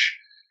marriage.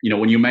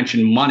 When you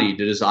mentioned money,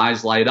 did his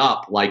eyes light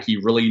up like he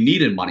really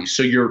needed money?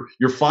 So you're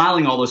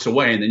filing all this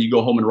away, and then you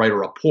go home and write a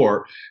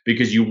report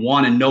because you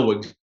want to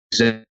know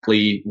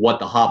exactly what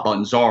the hot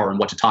buttons are and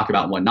what to talk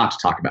about and what not to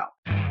talk about.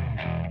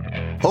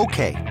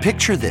 Okay,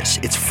 picture this.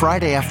 It's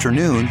Friday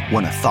afternoon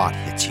when a thought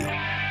hits you.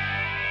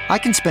 I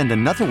can spend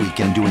another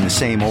weekend doing the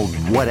same old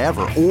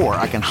whatever, or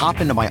I can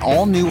hop into my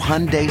all-new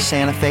Hyundai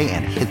Santa Fe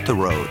and hit the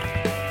road.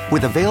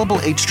 With available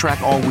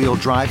H-Track all-wheel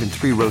drive and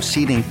 3-row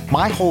seating,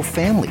 my whole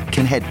family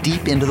can head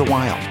deep into the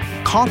wild.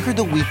 Conquer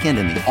the weekend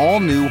in the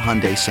all-new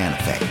Hyundai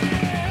Santa Fe.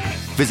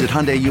 Visit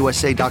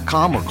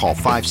HyundaiUSA.com or call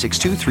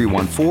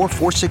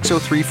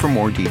 562-314-4603 for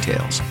more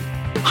details.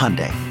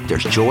 Hyundai,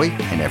 there's joy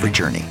in every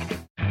journey.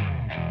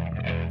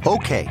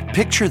 Okay,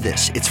 picture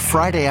this. It's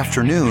Friday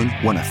afternoon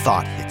when a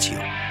thought hits you.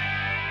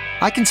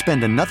 I can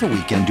spend another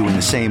weekend doing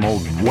the same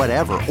old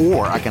whatever,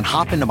 or I can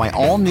hop into my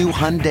all-new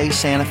Hyundai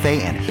Santa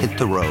Fe and hit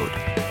the road.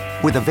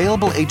 With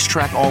available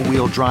H-Track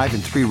all-wheel drive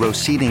and 3-row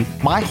seating,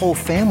 my whole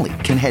family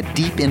can head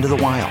deep into the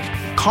wild.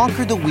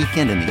 Conquer the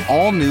weekend in the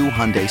all-new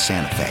Hyundai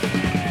Santa Fe.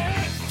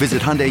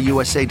 Visit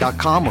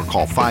HyundaiUSA.com or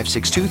call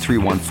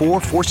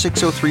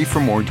 562-314-4603 for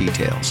more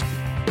details.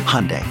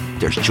 Hyundai,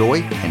 there's joy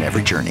in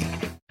every journey.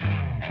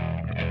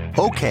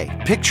 Okay,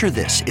 picture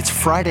this. It's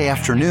Friday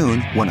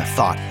afternoon when a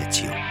thought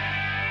hits you.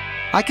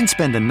 I can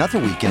spend another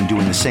weekend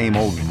doing the same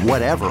old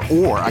whatever,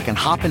 or I can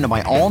hop into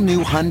my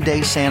all-new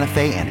Hyundai Santa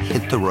Fe and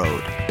hit the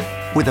road.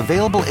 With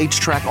available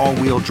H-Track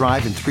all-wheel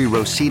drive and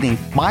 3-row seating,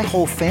 my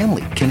whole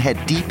family can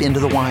head deep into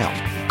the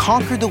wild.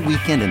 Conquer the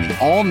weekend in the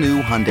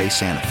all-new Hyundai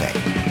Santa Fe.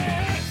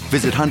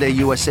 Visit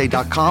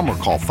HyundaiUSA.com or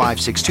call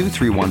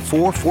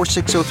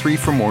 562-314-4603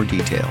 for more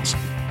details.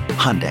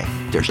 Hyundai,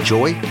 there's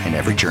joy in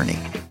every journey.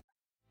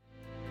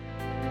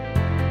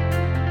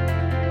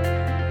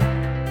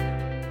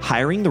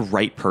 Hiring the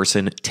right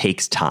person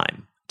takes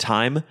time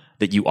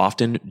that you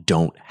often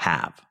don't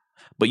have.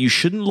 But you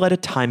shouldn't let a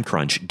time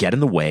crunch get in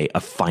the way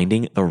of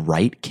finding the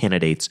right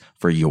candidates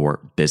for your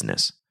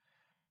business.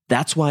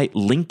 That's why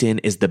LinkedIn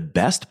is the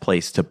best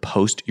place to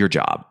post your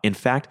job. In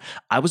fact,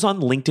 I was on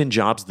LinkedIn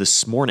Jobs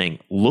this morning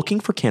looking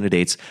for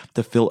candidates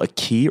to fill a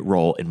key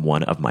role in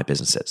one of my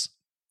businesses.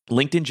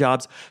 LinkedIn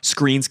Jobs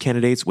screens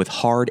candidates with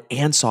hard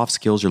and soft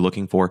skills you're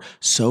looking for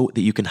so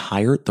that you can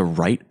hire the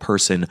right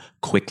person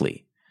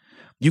quickly.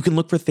 You can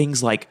look for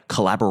things like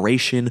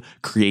collaboration,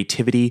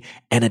 creativity,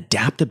 and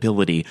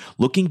adaptability,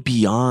 looking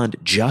beyond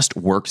just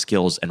work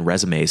skills and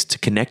resumes to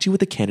connect you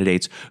with the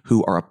candidates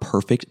who are a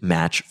perfect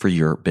match for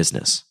your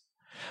business.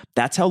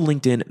 That's how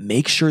LinkedIn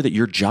makes sure that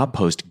your job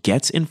post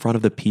gets in front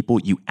of the people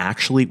you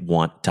actually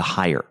want to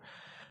hire,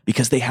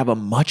 because they have a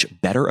much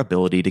better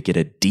ability to get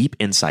a deep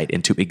insight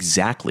into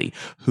exactly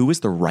who is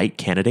the right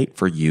candidate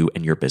for you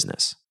and your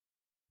business.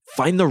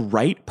 Find the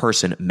right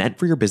person meant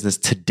for your business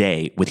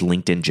today with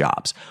LinkedIn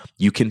Jobs.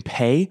 You can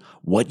pay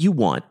what you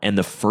want, and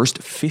the first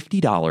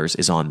 $50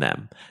 is on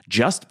them.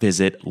 Just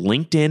visit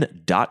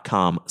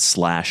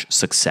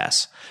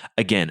linkedin.com/success.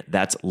 Again,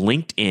 that's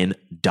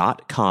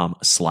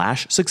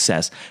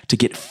linkedin.com/success to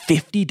get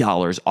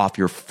 $50 off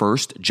your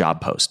first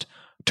job post.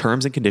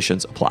 Terms and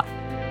conditions apply.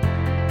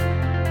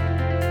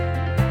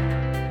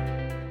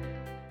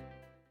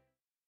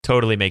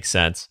 Totally makes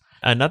sense.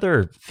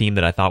 Another theme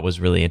that I thought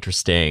was really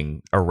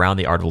interesting around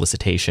the art of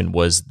elicitation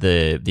was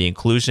the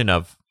inclusion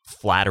of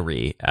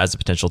flattery as a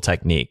potential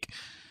technique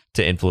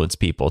to influence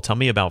people. Tell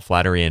me about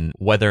flattery and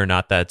whether or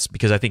not that's,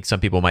 because I think some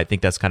people might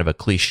think that's kind of a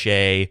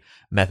cliche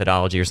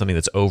methodology or something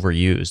that's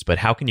overused, but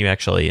how can you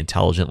actually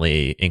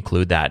intelligently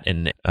include that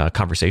in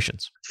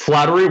conversations?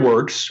 Flattery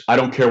works. I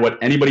don't care what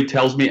anybody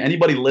tells me.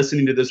 Anybody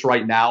listening to this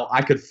right now,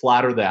 I could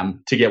flatter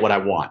them to get what I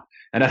want.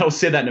 And I don't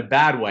say that in a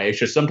bad way. It's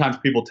just sometimes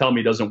people tell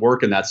me it doesn't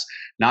work, and that's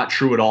not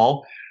true at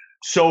all.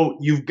 So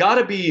you've got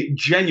to be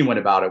genuine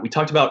about it. We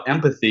talked about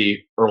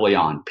empathy early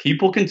on.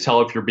 People can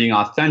tell if you're being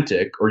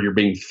authentic or you're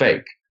being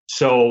fake.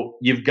 So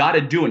you've got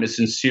to do it in a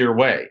sincere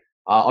way.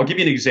 I'll give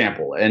you an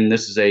example, and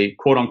this is a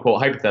quote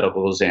unquote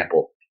hypothetical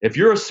example. If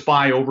you're a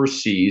spy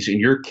overseas and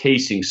you're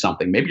casing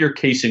something, maybe you're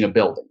casing a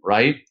building,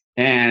 right?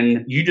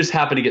 And you just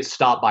happen to get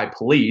stopped by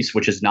police,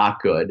 which is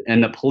not good.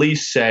 And the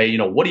police say,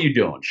 what are you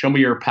doing? Show me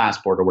your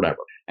passport or whatever.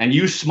 And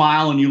you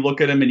smile and you look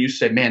at them and you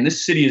say, man,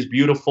 this city is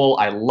beautiful.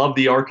 I love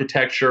the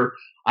architecture.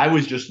 I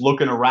was just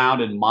looking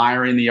around,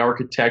 admiring the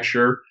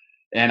architecture,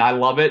 and I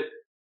love it.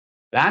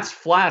 That's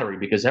flattery,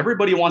 because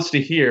everybody wants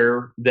to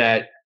hear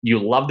that you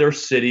love their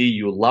city,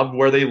 you love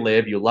where they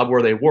live, you love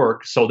where they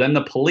work. So then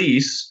the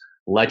police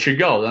let you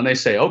go. Then they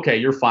say, okay,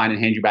 you're fine, and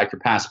hand you back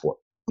your passport.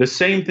 The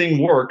same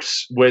thing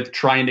works with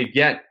trying to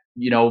get,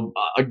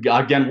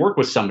 again, work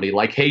with somebody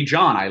like, hey,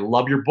 John, I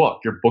love your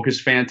book. Your book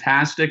is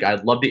fantastic.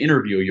 I'd love to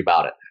interview you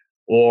about it.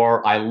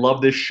 Or I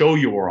love this show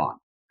you were on.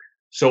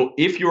 So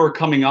if you are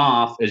coming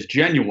off as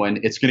genuine,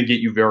 it's going to get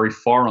you very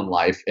far in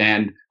life.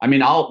 And I mean,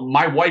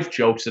 my wife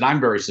jokes that I'm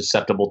very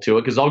susceptible to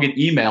it, because I'll get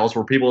emails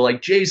where people are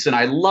like, Jason,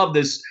 I love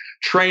this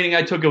training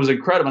I took. It was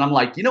incredible. And I'm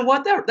like, you know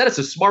what? That is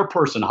a smart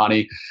person,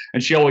 honey.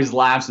 And she always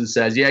laughs and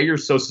says, yeah, you're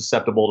so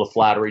susceptible to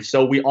flattery.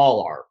 So we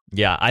all are.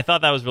 Yeah, I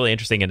thought that was really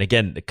interesting. And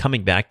again,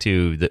 coming back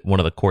to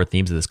one of the core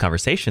themes of this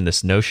conversation,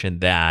 this notion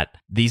that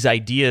these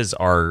ideas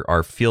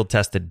are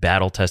field-tested,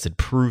 battle-tested,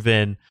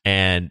 proven,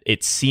 and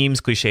it seems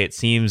cliche, it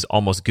seems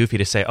almost goofy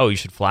to say, oh, you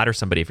should flatter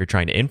somebody if you're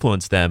trying to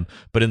influence them.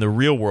 But in the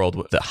real world,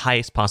 with the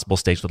highest possible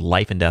stakes, with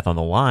life and death on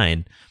the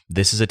line,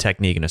 this is a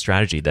technique and a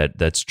strategy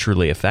that's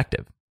truly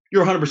effective.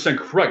 You're 100%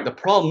 correct. The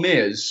problem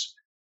is,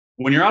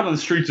 when you're out on the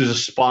streets as a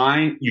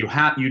spy, you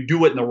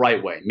do it in the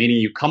right way, meaning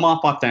you come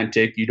off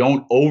authentic, you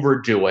don't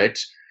overdo it,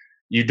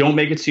 you don't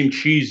make it seem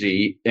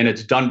cheesy, and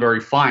it's done very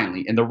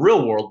finely. In the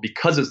real world,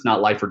 because it's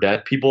not life or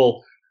death,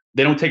 people,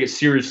 they don't take it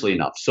seriously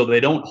enough. So they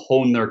don't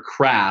hone their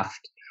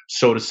craft,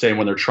 so to say,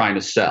 when they're trying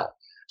to sell.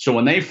 So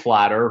when they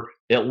flatter,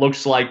 it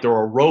looks like they're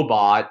a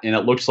robot, and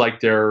it looks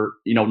like they're,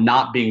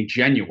 not being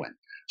genuine.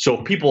 So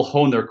if people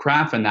hone their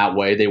craft in that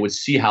way, they would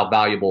see how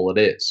valuable it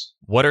is.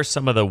 What are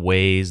some of the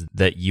ways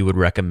that you would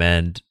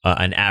recommend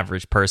an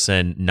average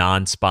person,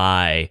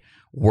 non-spy,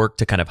 work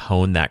to kind of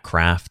hone that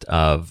craft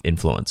of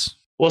influence?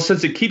 Well,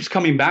 since it keeps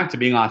coming back to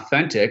being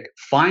authentic,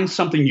 find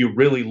something you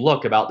really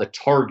look about the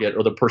target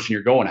or the person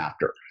you're going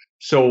after.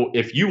 So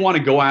if you want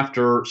to go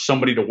after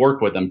somebody to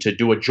work with them, to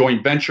do a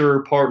joint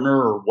venture partner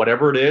or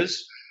whatever it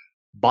is,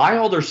 buy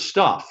all their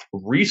stuff,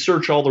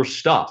 research all their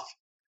stuff.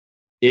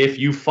 If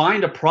you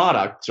find a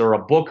product or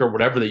a book or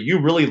whatever that you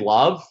really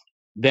love,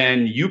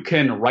 then you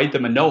can write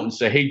them a note and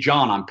say, hey,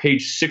 John, on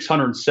page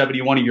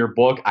 671 of your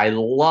book, I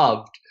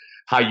loved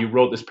how you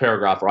wrote this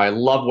paragraph, or I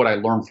love what I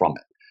learned from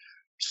it.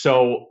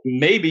 So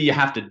maybe you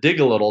have to dig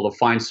a little to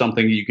find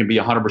something you can be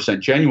 100%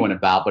 genuine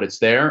about, but it's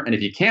there. And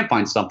if you can't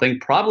find something,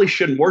 probably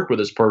shouldn't work with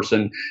this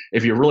person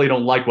if you really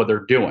don't like what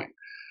they're doing.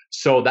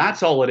 So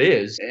that's all it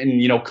is.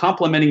 And,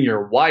 complimenting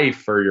your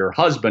wife or your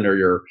husband or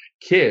your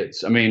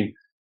kids, I mean,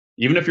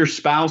 even if your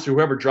spouse or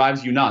whoever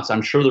drives you nuts,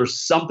 I'm sure there's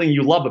something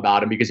you love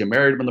about him because you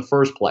married him in the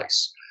first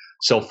place.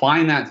 So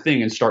find that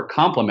thing and start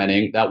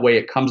complimenting. That way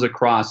it comes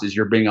across as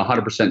you're being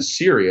 100%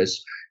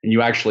 serious and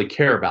you actually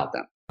care about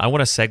them. I want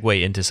to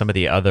segue into some of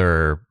the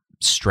other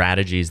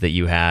strategies that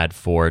you had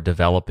for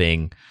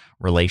developing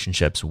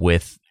relationships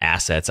with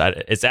assets.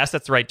 Is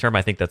assets the right term?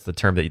 I think that's the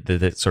term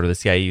that sort of the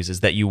CIA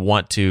uses, that you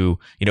want to,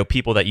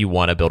 people that you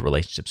want to build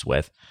relationships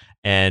with.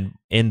 And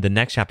in the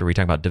next chapter, we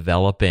talk about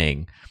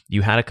developing.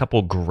 You had a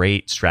couple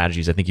great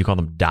strategies. I think you call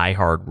them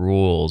diehard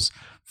rules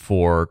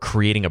for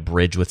creating a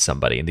bridge with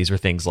somebody. And these are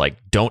things like,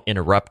 don't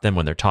interrupt them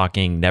when they're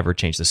talking, never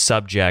change the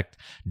subject,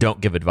 don't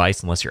give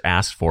advice unless you're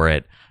asked for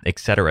it,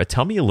 etc.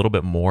 Tell me a little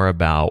bit more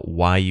about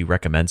why you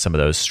recommend some of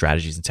those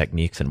strategies and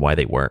techniques and why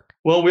they work.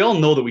 Well, we all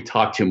know that we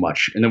talk too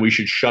much and that we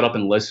should shut up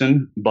and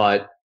listen,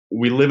 but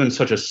we live in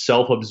such a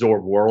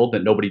self-absorbed world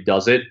that nobody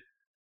does it.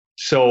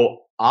 So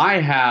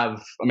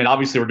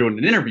obviously we're doing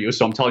an interview,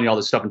 so I'm telling you all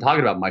this stuff and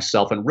talking about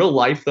myself. In real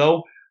life,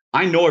 though,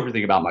 I know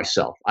everything about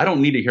myself. I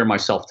don't need to hear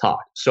myself talk.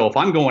 So if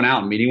I'm going out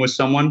and meeting with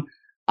someone,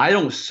 I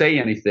don't say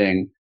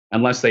anything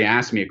unless they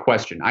ask me a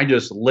question. I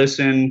just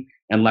listen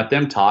and let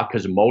them talk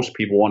because most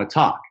people want to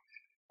talk.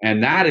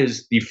 And that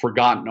is the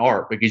forgotten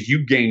art, because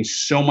you gain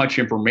so much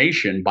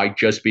information by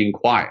just being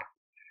quiet.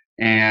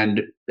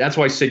 And that's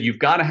why I said you've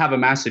got to have a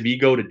massive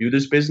ego to do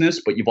this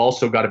business, but you've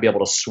also got to be able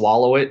to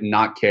swallow it and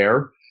not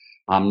care.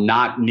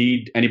 Not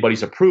need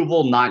anybody's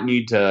approval, not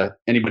need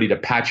anybody to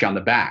pat you on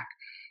the back.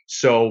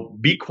 So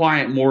be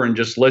quiet more and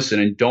just listen,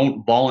 and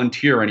don't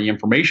volunteer any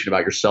information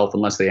about yourself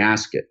unless they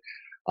ask it.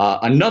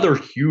 Another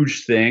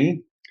huge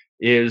thing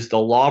is the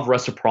law of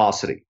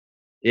reciprocity.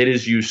 It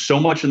is used so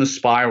much in the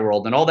spy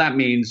world. And all that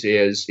means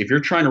is if you're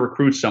trying to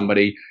recruit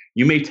somebody,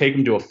 you may take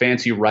them to a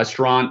fancy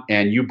restaurant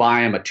and you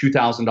buy them a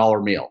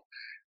 $2,000 meal.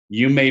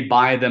 You may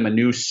buy them a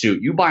new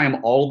suit. You buy them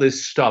all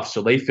this stuff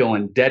so they feel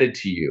indebted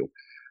to you.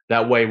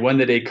 That way, when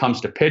the day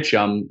comes to pitch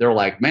them, they're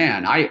like,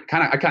 man, I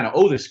kind of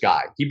owe this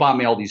guy. He bought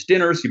me all these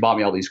dinners. He bought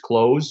me all these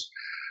clothes.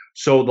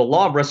 So the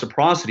law of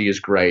reciprocity is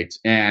great.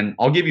 And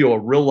I'll give you a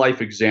real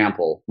life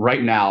example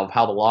right now of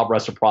how the law of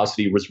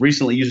reciprocity was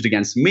recently used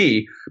against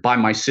me by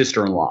my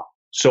sister-in-law.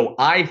 So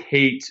I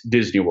hate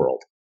Disney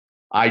World.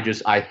 I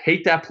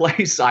hate that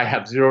place. I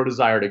have zero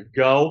desire to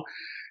go.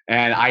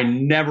 And I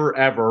never,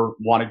 ever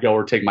want to go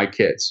or take my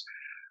kids.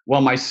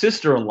 Well, my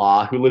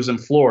sister-in-law, who lives in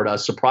Florida,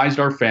 surprised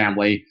our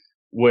family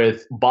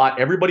bought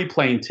everybody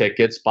plane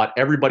tickets, bought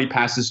everybody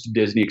passes to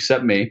Disney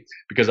except me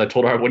because I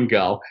told her I wouldn't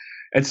go.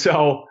 And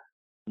so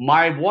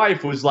my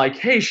wife was like,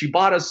 hey, she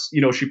bought us,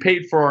 she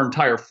paid for our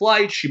entire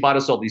flight. She bought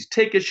us all these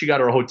tickets. She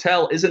got our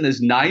hotel. Isn't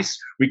this nice?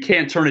 We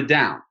can't turn it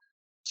down.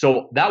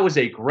 So that was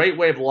a great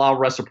way of the law of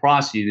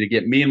reciprocity to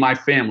get me and my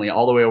family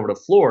all the way over to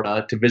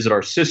Florida to visit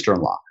our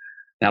sister-in-law.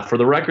 Now, for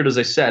the record, as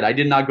I said, I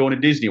did not go into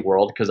Disney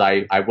World because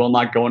I will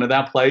not go into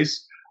that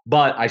place.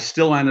 But I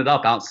still ended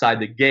up outside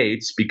the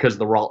gates because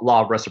the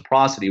law of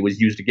reciprocity was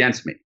used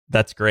against me.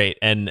 That's great.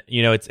 And,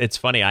 it's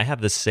funny. I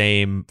have the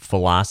same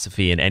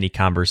philosophy in any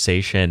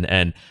conversation,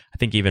 and I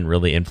think even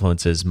really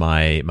influences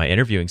my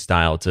interviewing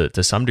style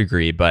to some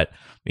degree. But,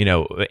 in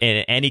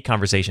any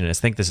conversation, and I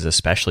think this is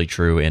especially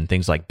true in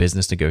things like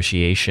business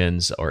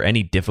negotiations or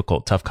any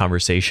difficult, tough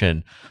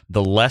conversation,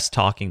 the less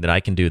talking that I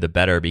can do, the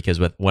better. Because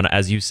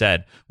as you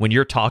said, when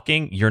you're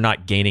talking, you're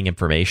not gaining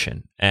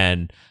information.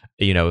 And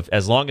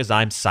as long as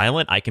I'm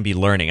silent, I can be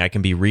learning. I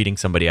can be reading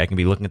somebody. I can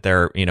be looking at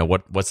their,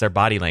 what's their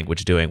body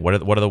language doing? What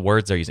are the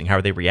words they're using? How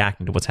are they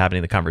reacting to what's happening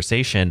in the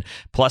conversation?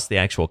 Plus the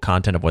actual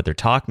content of what they're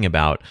talking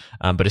about.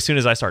 But as soon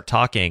as I start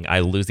talking, I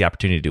lose the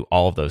opportunity to do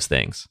all of those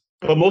things.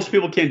 But most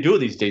people can't do it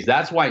these days.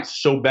 That's why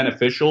it's so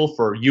beneficial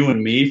for you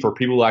and me, for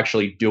people who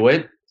actually do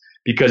it,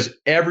 because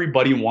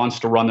everybody wants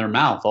to run their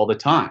mouth all the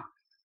time.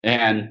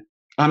 And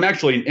I'm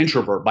actually an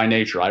introvert by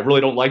nature. I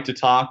really don't like to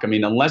talk. I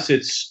mean, unless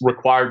it's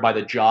required by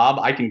the job,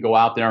 I can go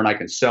out there and I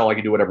can sell, I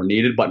can do whatever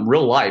needed. But in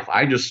real life,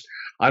 I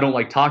don't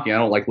like talking. I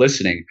don't like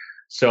listening.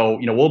 So,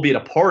 we'll be at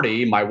a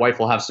party. My wife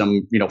will have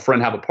some,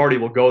 friend have a party.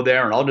 We'll go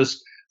there and I'll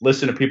just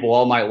listen to people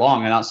all night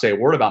long and not say a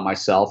word about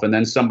myself. And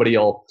then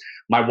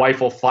my wife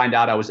will find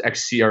out I was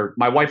or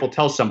my wife will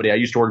tell somebody I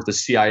used to work at the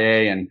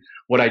CIA and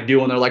what I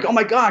do. And they're like, oh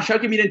my gosh, how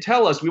come you didn't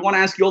tell us? We want to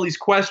ask you all these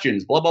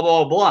questions, blah, blah,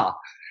 blah, blah.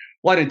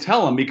 Well, I didn't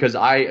tell them because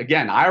I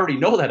already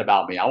know that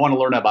about me. I want to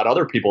learn about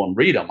other people and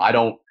read them. I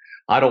don't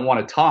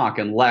want to talk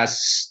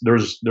unless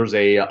there's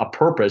a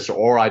purpose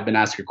or I've been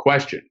asked a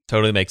question.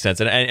 Totally makes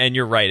sense. And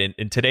you're right.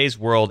 In today's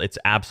world, it's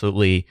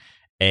absolutely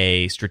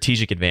a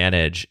strategic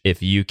advantage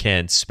if you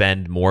can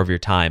spend more of your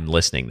time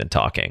listening than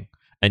talking.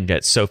 And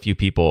yet so few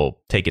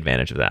people take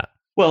advantage of that.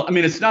 Well, I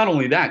mean, it's not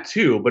only that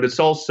too, but it's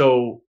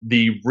also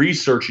the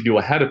research you do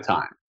ahead of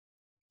time.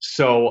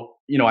 So,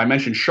 I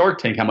mentioned Shark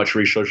Tank, how much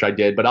research I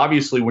did, but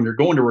obviously when you're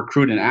going to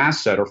recruit an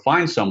asset or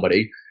find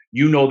somebody,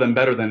 you know them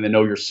better than they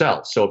know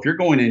yourself. So if you're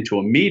going into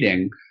a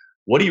meeting,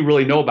 what do you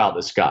really know about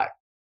this guy?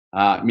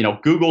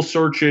 Google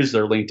searches,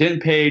 their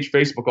LinkedIn page,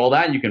 Facebook, all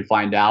that you can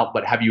find out.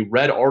 But have you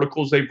read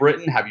articles they've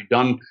written? Have you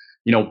done,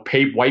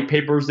 white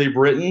papers they've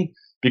written?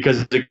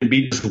 Because it can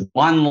be just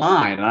one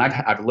line. And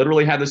I've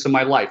literally had this in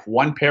my life,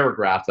 one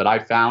paragraph that I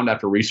found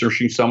after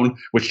researching someone,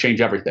 which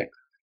changed everything.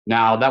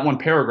 Now, that one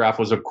paragraph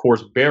was, of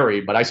course,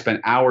 buried, but I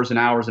spent hours and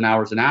hours and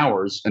hours and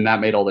hours, and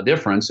that made all the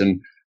difference. And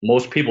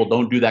most people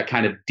don't do that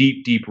kind of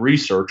deep, deep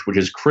research, which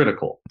is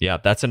critical. Yeah,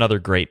 that's another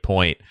great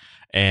point,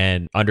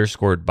 and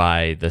underscored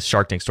by the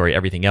Shark Tank story,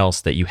 everything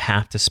else, that you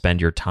have to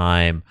spend your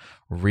time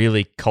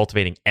really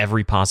cultivating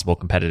every possible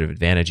competitive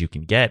advantage you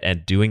can get,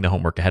 and doing the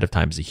homework ahead of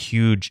time is a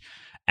huge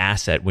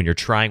asset when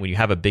you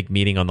have a big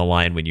meeting on the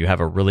line, when you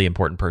have a really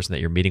important person that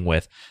you're meeting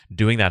with.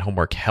 Doing that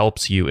homework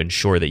helps you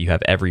ensure that you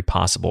have every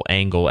possible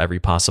angle, every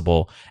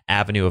possible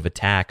avenue of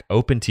attack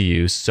open to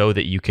you so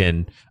that you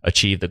can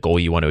achieve the goal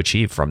you want to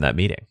achieve from that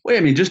meeting. Well,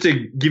 I mean, just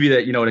to give you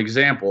that, an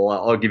example,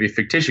 I'll give you a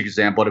fictitious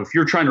example. If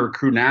you're trying to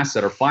recruit an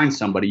asset or find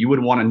somebody, you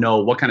would want to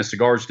know what kind of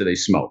cigars do they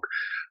smoke.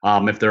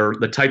 If they're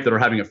the type that are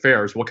having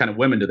affairs, what kind of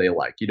women do they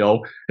like?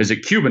 Is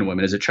it Cuban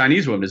women? Is it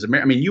Chinese women?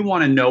 You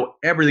want to know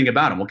everything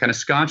about them. What kind of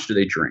scotch do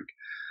they drink?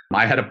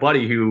 I had a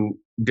buddy who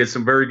did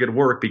some very good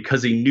work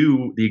because he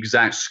knew the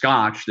exact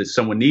scotch that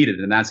someone needed.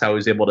 And that's how he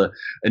was able to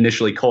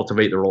initially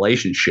cultivate the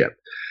relationship.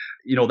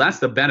 That's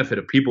the benefit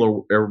of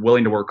people are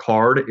willing to work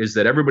hard, is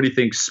that everybody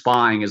thinks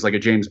spying is like a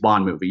James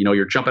Bond movie.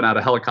 You're jumping out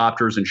of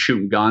helicopters and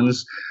shooting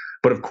guns.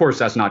 But of course,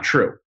 that's not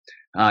true.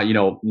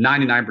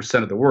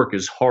 99% of the work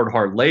is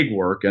hard leg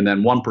work, and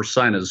then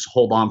 1% is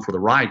hold on for the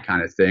ride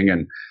kind of thing.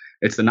 And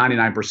It's the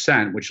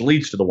 99%, which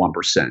leads to the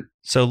 1%.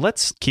 So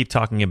let's keep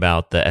talking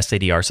about the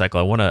SADR cycle.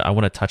 I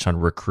want to touch on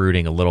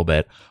recruiting a little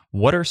bit.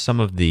 What are some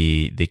of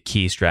the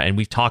key and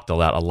we've talked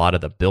about a lot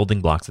of the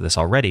building blocks of this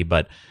already,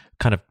 but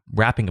kind of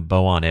wrapping a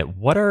bow on it,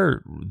 what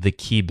are the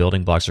key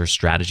building blocks or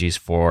strategies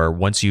for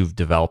once you've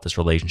developed this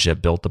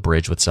relationship, built the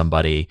bridge with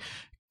somebody,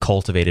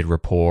 cultivated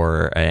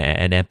rapport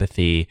and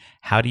empathy?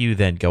 How do you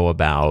then go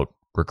about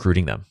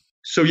recruiting them?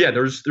 So yeah,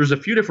 there's a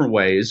few different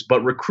ways,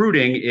 but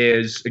recruiting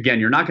is, again,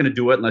 you're not going to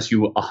do it unless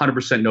you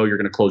 100% know you're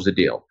going to close the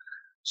deal.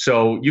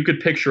 So you could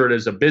picture it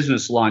as a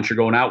business lunch. You're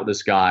going out with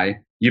this guy,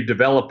 you've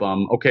developed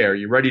them. Okay, are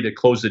you ready to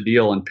close the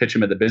deal and pitch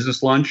him at the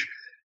business lunch?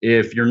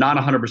 If you're not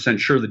 100%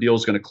 sure the deal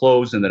is going to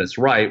close and that it's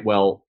right,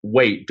 well,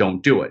 wait,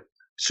 don't do it.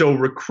 So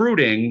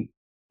recruiting,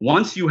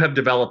 once you have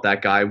developed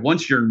that guy,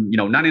 once you're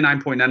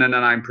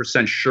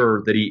 99.999%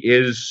 sure that he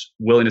is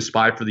willing to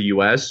spy for the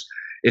U.S.,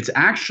 it's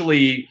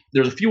actually,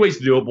 there's a few ways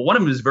to do it, but one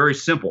of them is very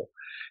simple.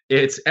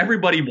 It's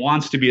everybody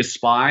wants to be a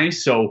spy.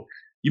 So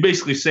you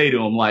basically say to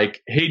him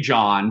like, hey,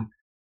 John,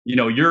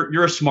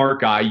 you're a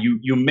smart guy.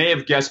 You may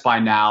have guessed by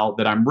now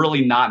that I'm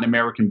really not an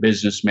American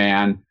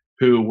businessman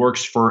who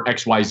works for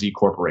XYZ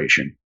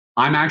Corporation.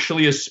 I'm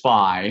actually a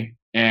spy,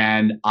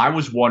 and I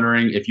was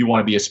wondering if you want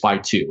to be a spy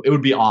too. It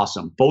would be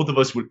awesome. Both of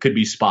us could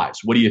be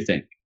spies. What do you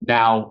think?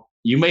 Now,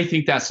 you may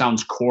think that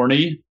sounds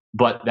corny,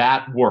 but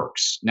that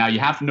works. Now, you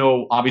have to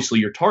know, obviously,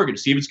 your target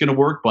to see if it's going to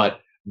work, but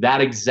that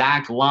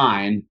exact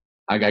line,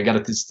 I got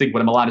to think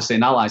what I'm allowed to say,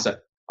 not allowed to say.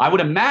 I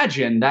would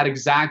imagine that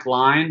exact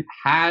line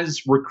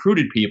has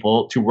recruited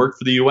people to work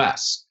for the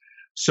U.S.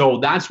 So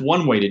that's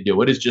one way to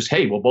do it, is just,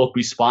 hey, we'll both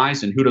be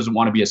spies, and who doesn't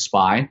want to be a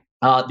spy?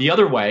 The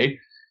other way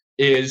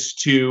is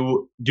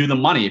to do the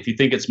money, if you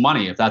think it's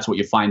money, if that's what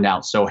you find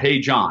out. So, hey,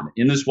 John,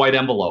 in this white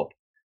envelope,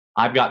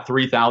 I've got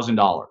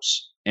 $3,000.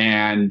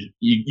 And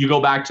you go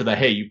back to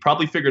hey, you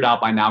probably figured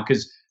out by now,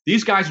 because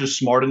these guys are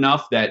smart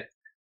enough that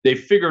they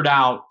figured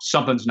out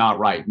something's not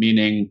right,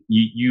 meaning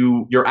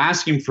you're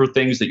asking for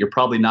things that you're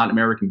probably not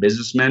American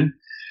businessmen.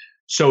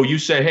 So you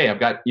say, hey, I've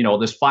got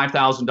this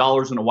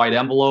 $5,000 in a white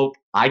envelope.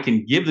 I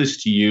can give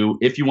this to you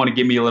if you want to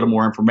give me a little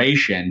more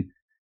information.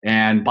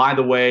 And by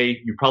the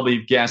way, you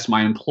probably guessed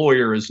my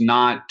employer is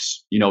not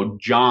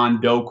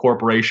John Doe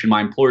Corporation. My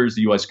employer is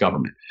the U.S.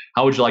 government.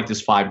 How would you like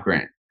this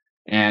 $5,000?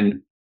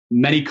 And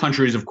many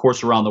countries, of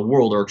course, around the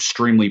world are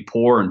extremely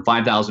poor, and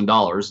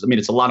 $5,000, I mean,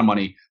 it's a lot of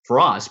money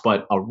for us,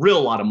 but a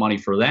real lot of money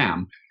for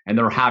them. And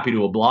they're happy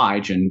to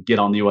oblige and get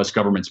on the U.S.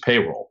 government's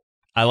payroll.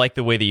 I like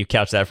the way that you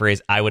couch that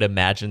phrase. I would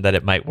imagine that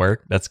it might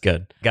work. That's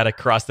good. Got to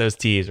cross those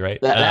T's, right?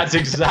 That's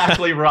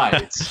exactly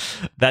right.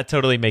 That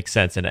totally makes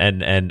sense.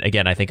 And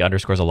again, I think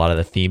underscores a lot of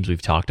the themes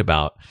we've talked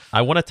about.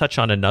 I want to touch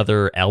on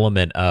another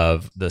element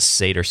of the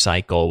SADR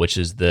cycle, which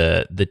is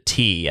the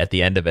T at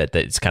the end of it.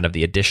 That's kind of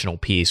the additional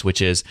piece,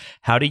 which is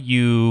how do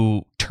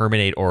you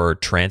terminate or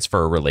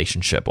transfer a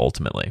relationship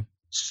ultimately?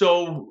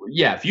 So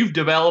yeah, if you've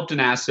developed an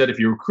asset, if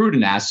you recruit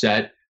an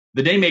asset,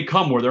 the day may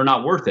come where they're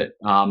not worth it.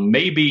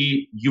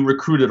 Maybe you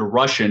recruited a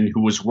Russian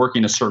who was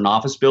working a certain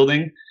office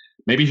building.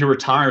 Maybe he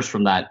retires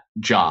from that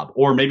job,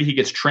 or maybe he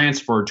gets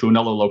transferred to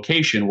another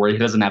location where he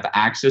doesn't have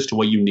access to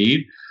what you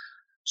need.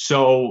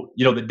 So,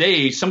 the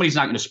day somebody's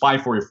not going to spy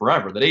for you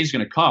forever. The day is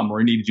going to come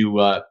where you need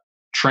to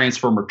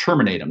transfer them or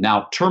terminate them.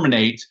 Now,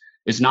 terminate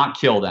is not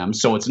kill them.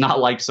 So it's not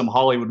like some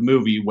Hollywood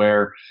movie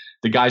where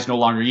the guy's no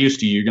longer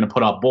used to you. You're going to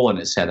put a bullet in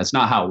his head. That's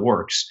not how it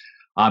works.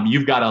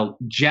 You've got to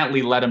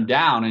gently let him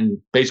down and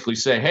basically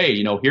say,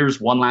 hey, here's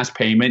one last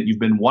payment. You've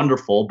been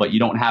wonderful, but you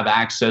don't have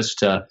access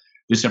to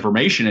this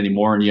information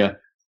anymore. And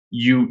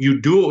you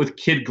do it with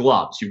kid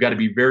gloves. You've got to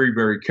be very,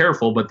 very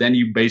careful. But then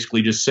you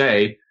basically just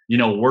say,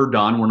 we're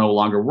done. We're no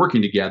longer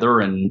working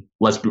together, and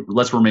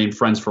let's remain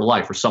friends for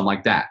life, or something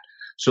like that.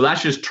 So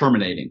that's just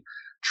terminating.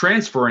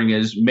 Transferring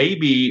is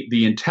maybe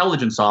the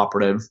intelligence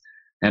operative.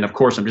 And of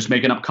course, I'm just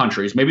making up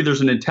countries. Maybe there's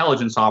an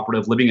intelligence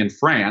operative living in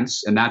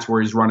France, and that's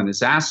where he's running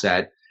this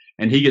asset,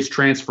 and he gets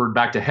transferred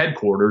back to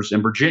headquarters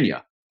in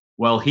Virginia.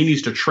 Well, he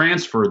needs to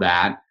transfer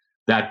that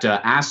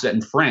asset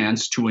in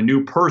France to a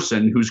new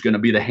person who's going to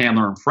be the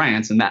handler in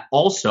France, and that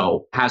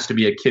also has to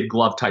be a kid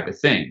glove type of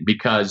thing,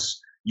 because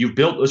you've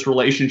built this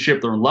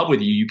relationship. They're in love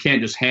with you. You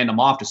can't just hand them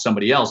off to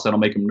somebody else. That'll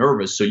make them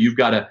nervous. So you've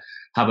got to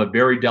have a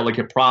very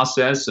delicate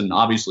process. And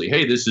obviously,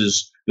 hey, this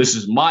is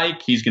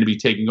Mike. He's going to be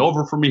taking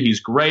over for me. He's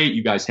great.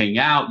 You guys hang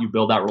out. You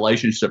build that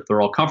relationship.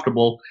 They're all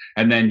comfortable.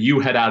 And then you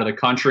head out of the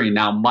country. And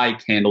now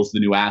Mike handles the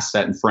new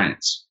asset in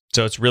France.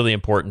 So it's really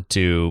important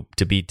to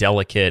be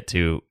delicate,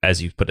 to,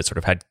 as you put it, sort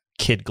of had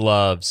kid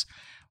gloves.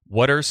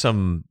 What are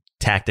some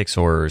tactics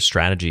or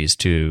strategies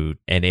to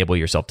enable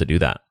yourself to do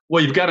that?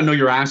 Well, you've got to know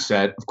your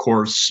asset, of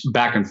course,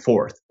 back and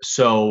forth.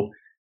 So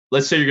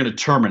let's say you're going to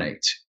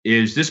terminate.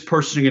 Is this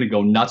person going to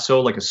go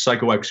nutso like a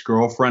psycho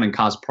ex-girlfriend and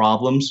cause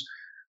problems?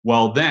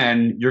 Well,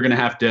 then you're going to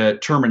have to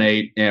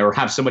terminate, or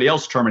have somebody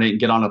else terminate and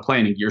get on a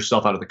plane and get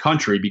yourself out of the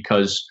country,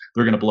 because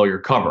they're going to blow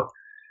your cover.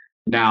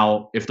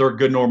 Now, if they're a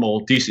good,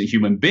 normal, decent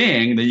human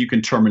being, then you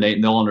can terminate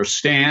and they'll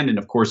understand. And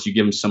of course, you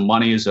give them some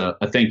money as a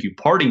thank you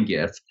parting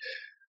gift.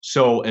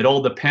 So it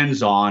all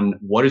depends on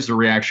what is the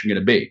reaction going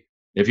to be.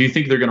 If you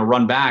think they're going to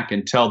run back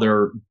and tell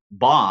their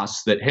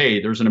boss that,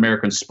 hey, there's an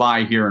American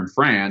spy here in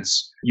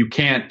France, you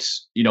can't,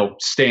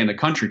 stay in the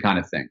country kind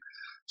of thing.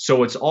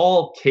 So it's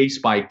all case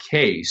by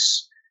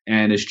case.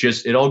 And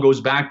it all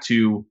goes back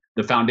to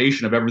the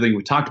foundation of everything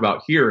we talked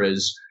about here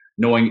is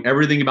knowing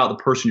everything about the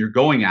person you're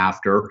going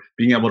after,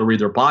 being able to read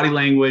their body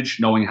language,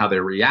 knowing how they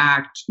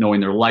react,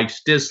 knowing their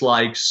likes,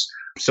 dislikes.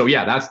 So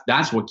yeah,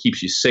 that's what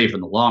keeps you safe in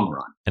the long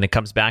run. And it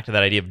comes back to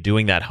that idea of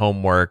doing that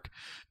homework,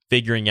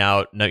 figuring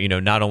out,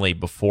 not only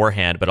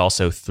beforehand, but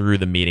also through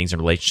the meetings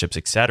and relationships,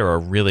 et cetera,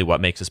 really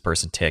what makes this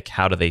person tick.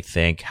 How do they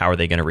think? How are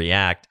they going to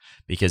react?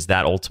 Because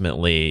that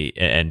ultimately,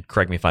 and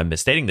correct me if I'm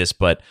misstating this,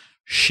 but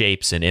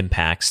shapes and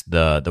impacts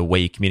the way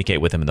you communicate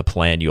with them and the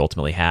plan you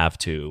ultimately have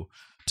to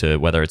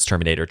whether it's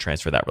terminate or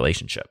transfer that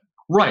relationship.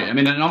 Right. I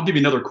mean, and I'll give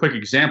you another quick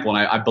example.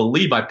 And I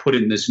believe I put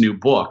it in this new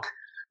book.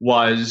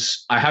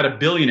 Was I had a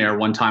billionaire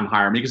one time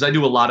hire me because I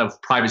do a lot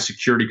of private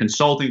security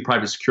consulting,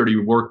 private security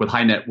work with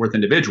high net worth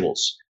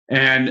individuals.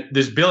 And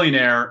this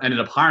billionaire ended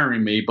up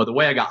hiring me. But the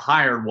way I got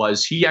hired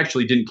was he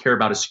actually didn't care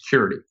about his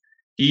security.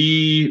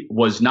 He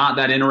was not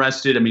that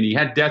interested. I mean, he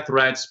had death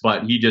threats,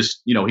 but he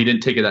just, he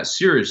didn't take it that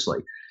seriously.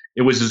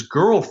 It was his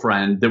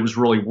girlfriend that was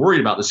really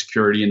worried about the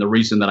security and the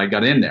reason that I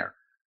got in there.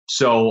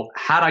 So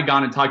had I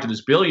gone and talked to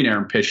this billionaire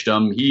and pitched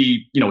him,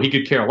 he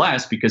could care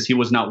less because he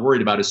was not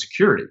worried about his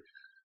security.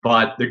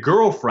 But the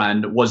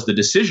girlfriend was the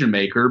decision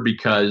maker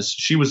because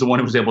she was the one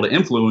who was able to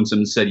influence him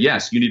and said,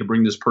 yes, you need to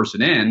bring this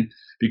person in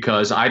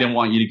because I didn't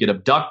want you to get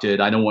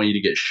abducted. I don't want you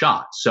to get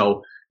shot.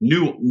 So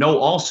know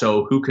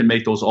also who can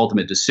make those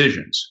ultimate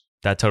decisions.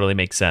 That totally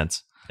makes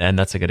sense. And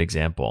that's a good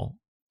example.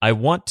 I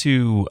want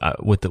to,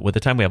 with the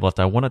time we have left,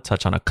 I want to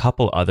touch on a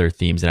couple other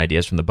themes and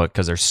ideas from the book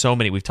because there's so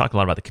many. We've talked a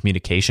lot about the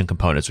communication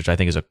components, which I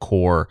think is a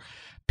core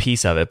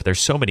piece of it, but there's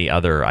so many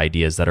other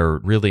ideas that are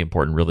really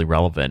important, really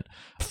relevant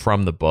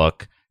from the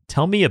book.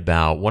 Tell me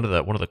about one of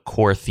the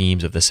core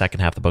themes of the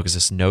second half of the book is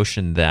this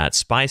notion that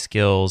spy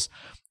skills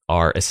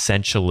are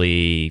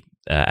essentially,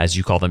 as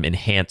you call them,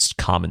 enhanced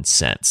common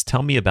sense.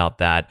 Tell me about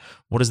that.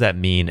 What does that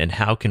mean? And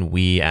how can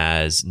we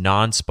as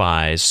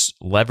non-spies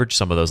leverage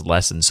some of those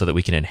lessons so that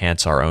we can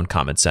enhance our own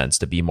common sense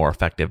to be more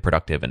effective,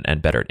 productive,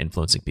 and better at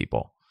influencing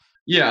people?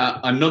 Yeah.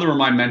 Another of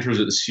my mentors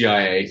at the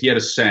CIA, he had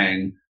a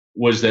saying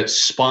was that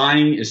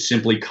spying is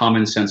simply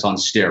common sense on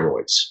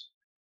steroids.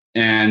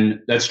 And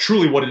that's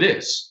truly what it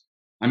is.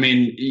 I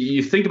mean,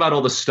 you think about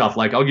all this stuff,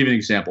 like I'll give you an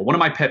example. One of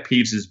my pet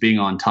peeves is being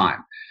on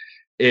time.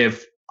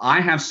 If I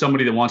have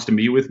somebody that wants to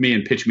meet with me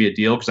and pitch me a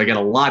deal, because I get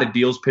a lot of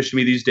deals pitched to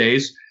me these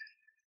days,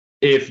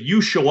 if you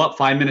show up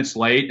 5 minutes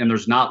late and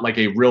there's not like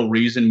a real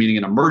reason, meaning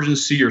an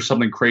emergency or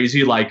something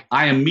crazy, like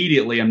I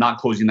immediately am not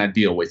closing that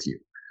deal with you.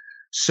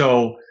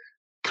 So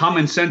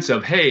common sense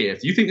of, hey,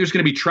 if you think there's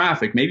going to be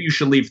traffic, maybe you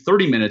should leave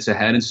 30 minutes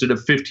ahead instead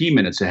of 15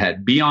 minutes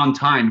ahead. Be on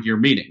time to your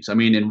meetings. I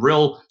mean, in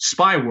real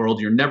spy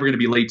world, you're never going to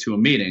be late to a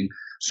meeting.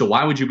 So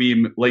why would you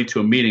be late to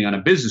a meeting on a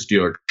business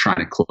deal you're trying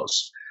to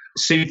close?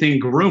 Same thing,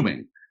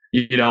 grooming.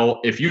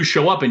 If you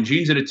show up in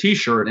jeans and a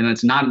t-shirt and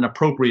it's not an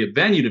appropriate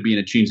venue to be in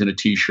a jeans and a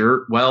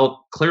t-shirt,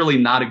 well, clearly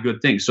not a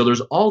good thing. So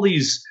there's all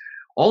these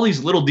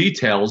little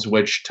details,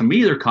 which to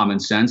me, they're common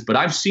sense, but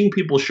I've seen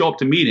people show up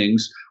to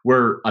meetings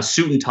where a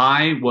suit and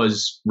tie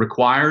was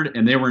required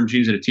and they were in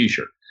jeans and a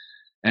t-shirt.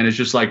 And it's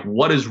just like,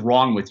 what is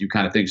wrong with you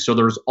kind of thing. So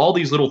there's all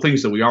these little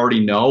things that we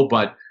already know,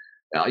 but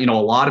a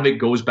lot of it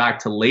goes back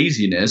to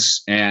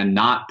laziness and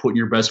not putting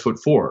your best foot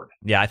forward.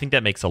 Yeah, I think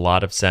that makes a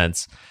lot of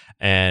sense.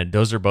 And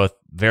those are both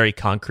very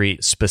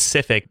concrete,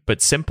 specific,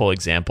 but simple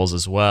examples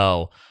as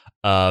well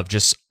of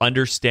just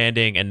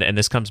understanding. And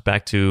this comes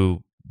back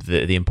to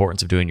the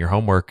importance of doing your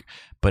homework,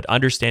 but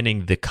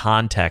understanding the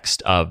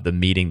context of the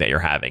meeting that you're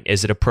having.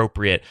 Is it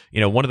appropriate?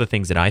 One of the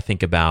things that I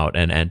think about,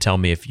 and tell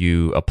me if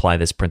you apply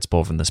this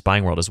principle from the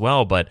spying world as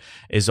well, but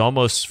is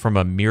almost from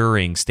a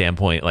mirroring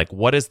standpoint, like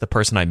what is the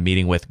person I'm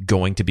meeting with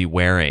going to be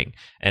wearing?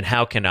 And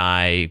how can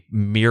I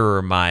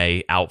mirror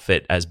my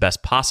outfit as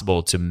best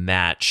possible to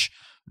match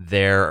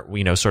their,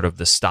 sort of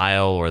the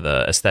style or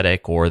the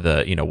aesthetic or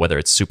the, whether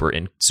it's super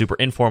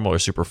informal or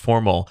super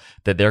formal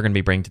that they're going to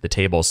be bringing to the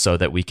table so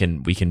that we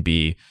can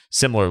be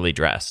similarly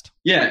dressed.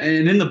 Yeah.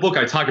 And in the book,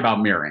 I talk about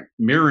mirroring.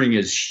 Mirroring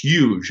is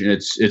huge and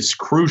it's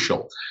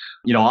crucial.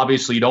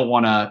 Obviously you don't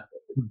want to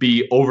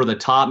be over the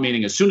top,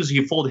 meaning as soon as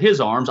he fold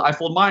his arms, I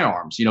fold my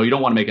arms. You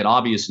don't want to make it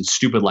obvious and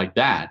stupid like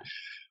that.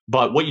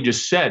 But what you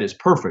just said is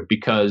perfect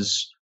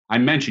because I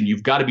mentioned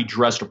you've got to be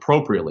dressed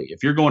appropriately.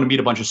 If you're going to meet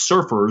a bunch of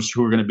surfers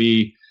who are going to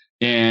be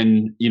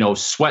in,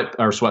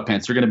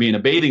 sweatpants, they're going to be in a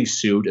bathing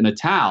suit and a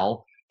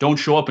towel. Don't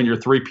show up in your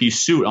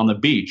 3-piece suit on the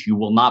beach. You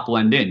will not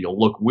blend in. You'll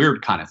look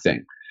weird kind of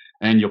thing.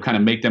 And you'll kind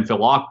of make them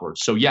feel awkward.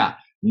 So yeah,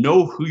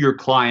 know who your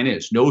client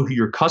is, know who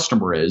your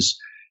customer is,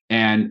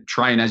 and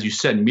try and, as you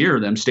said, mirror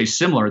them, stay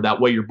similar. That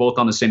way you're both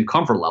on the same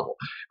comfort level.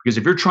 Because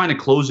if you're trying to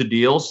close a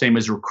deal, same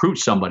as recruit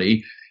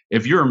somebody,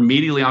 if you're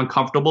immediately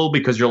uncomfortable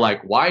because you're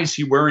like, why is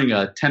he wearing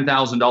a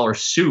 $10,000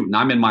 suit and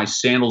I'm in my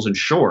sandals and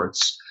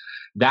shorts?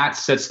 that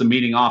sets the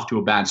meeting off to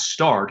a bad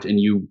start, and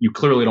you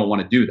clearly don't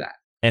want to do that.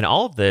 And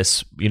all of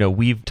this,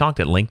 we've talked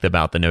at length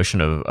about the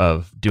notion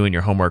of doing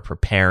your homework,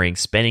 preparing,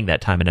 spending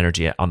that time and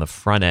energy on the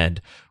front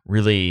end,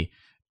 really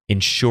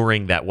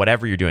ensuring that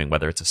whatever you're doing,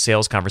 whether it's a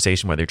sales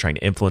conversation, whether you're trying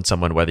to influence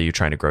someone, whether you're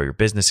trying to grow your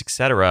business, et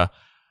cetera,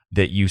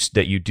 that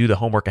you do the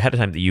homework ahead of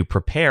time, that you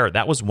prepare.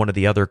 That was one of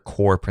the other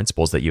core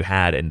principles that you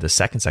had in the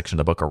second section of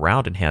the book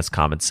around enhanced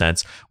common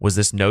sense, was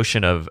this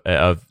notion of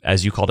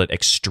as you called it,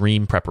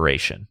 extreme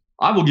preparation.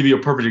 I will give you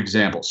a perfect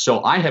example.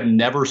 So I have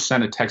never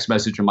sent a text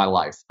message in my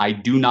life. I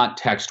do not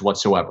text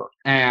whatsoever.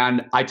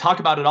 And I talk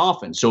about it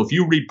often. So if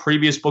you read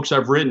previous books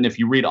I've written, if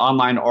you read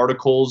online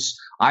articles,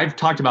 I've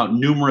talked about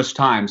numerous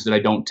times that I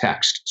don't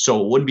text.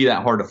 So it wouldn't be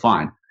that hard to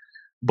find.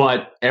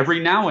 But every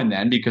now and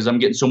then, because I'm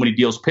getting so many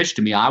deals pitched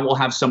to me, I will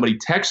have somebody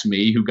text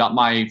me who got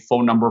my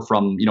phone number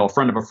from, a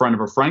friend of a friend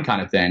of a friend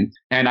kind of thing.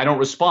 And I don't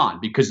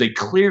respond because they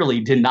clearly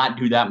did not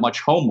do that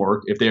much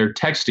homework if they're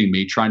texting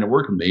me, trying to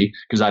work with me,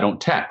 because I don't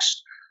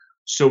text.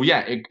 So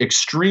yeah,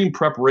 extreme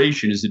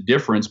preparation is the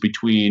difference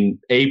between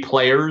A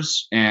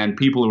players and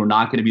people who are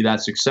not going to be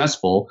that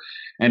successful.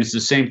 And it's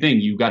the same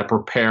thing. You've got to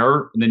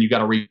prepare and then you got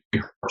to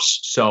rehearse.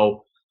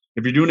 So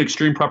if you're doing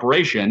extreme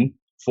preparation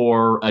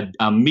for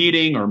a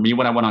meeting, or me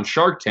when I went on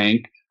Shark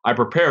Tank, I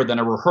prepared, then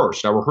I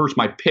rehearsed. I rehearsed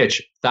my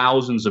pitch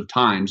thousands of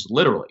times,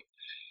 literally.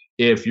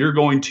 If you're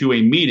going to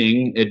a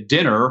meeting at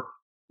dinner,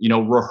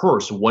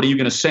 rehearse. What are you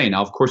going to say?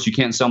 Now, of course, you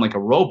can't sound like a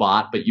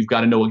robot, but you've got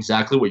to know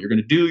exactly what you're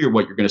going to do,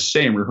 what you're going to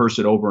say, and rehearse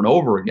it over and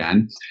over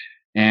again.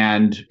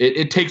 And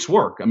it takes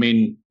work. I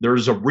mean,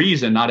 there's a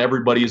reason not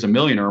everybody is a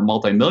millionaire or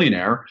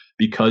multimillionaire,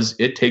 because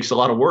it takes a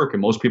lot of work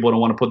and most people don't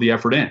want to put the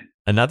effort in.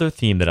 Another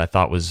theme that I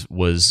thought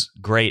was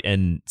great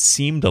and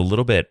seemed a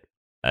little bit,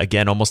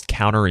 again, almost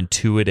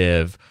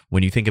counterintuitive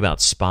when you think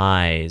about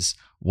spies,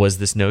 was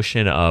this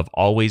notion of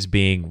always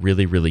being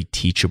really, really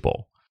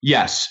teachable.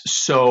 Yes.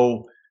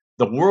 So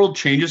the world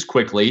changes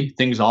quickly.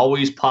 Things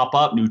always pop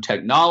up, new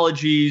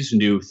technologies,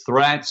 new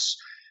threats.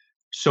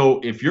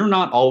 So if you're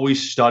not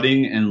always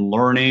studying and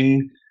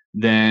learning,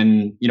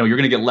 then you're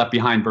going to get left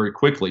behind very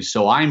quickly.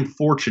 So I'm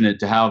fortunate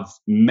to have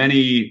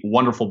many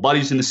wonderful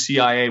buddies in the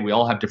CIA. We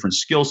all have different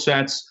skill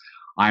sets.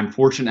 I'm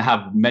fortunate to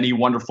have many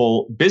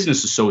wonderful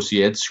business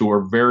associates who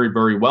are very,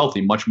 very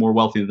wealthy, much more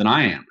wealthy than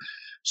I am.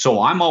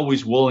 So I'm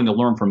always willing to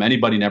learn from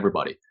anybody and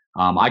everybody.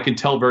 I can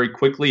tell very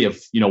quickly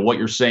if what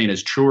you're saying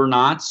is true or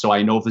not. So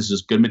I know if this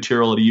is good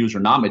material to use or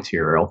not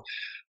material.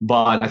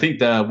 But I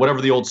think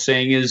whatever the old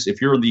saying is,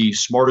 if you're the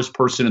smartest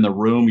person in the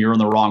room, you're in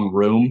the wrong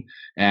room.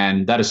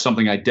 And that is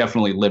something I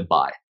definitely live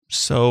by.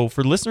 So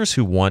for listeners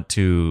who want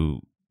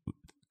to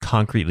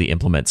concretely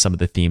implement some of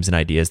the themes and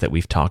ideas that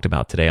we've talked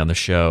about today on the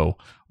show,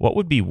 what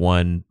would be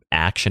one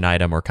action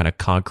item or kind of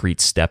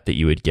concrete step that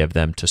you would give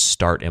them to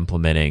start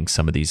implementing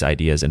some of these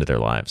ideas into their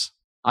lives?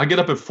 I get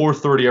up at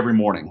 4:30 every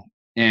morning.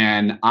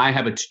 And I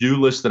have a to-do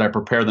list that I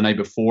prepare the night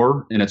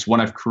before, and it's one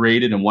I've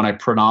created and one I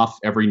print off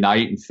every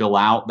night and fill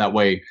out. That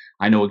way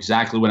I know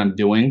exactly what I'm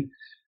doing.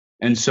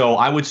 And so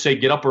I would say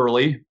get up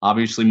early.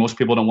 Obviously, most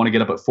people don't want to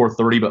get up at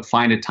 4:30, but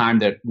find a time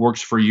that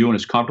works for you and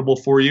is comfortable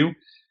for you.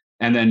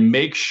 And then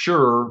make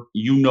sure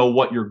you know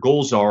what your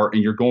goals are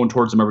and you're going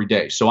towards them every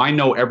day. So I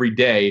know every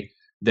day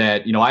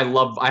that, I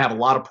have a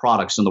lot of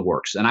products in the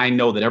works, and I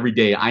know that every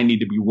day I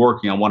need to be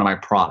working on one of my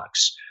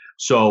products.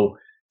 So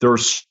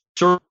there's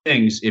certain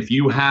things, if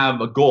you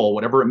have a goal,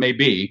 whatever it may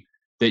be,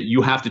 that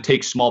you have to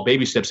take small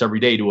baby steps every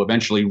day to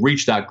eventually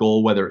reach that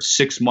goal, whether it's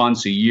 6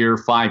 months, a year,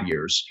 5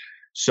 years.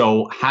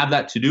 So have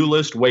that to-do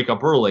list, wake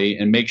up early,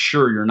 and make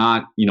sure you're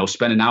not,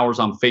 spending hours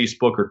on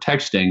Facebook or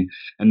texting,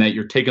 and that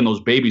you're taking those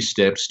baby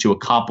steps to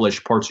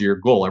accomplish parts of your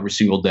goal every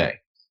single day.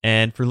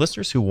 And for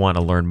listeners who want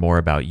to learn more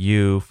about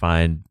you,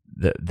 find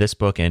this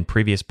book and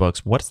previous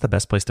books, what's the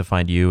best place to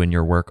find you and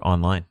your work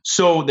online?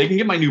 So they can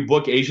get my new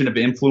book, Agent of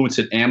Influence,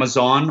 at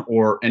Amazon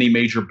or any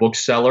major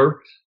bookseller.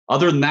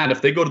 Other than that,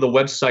 if they go to the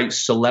website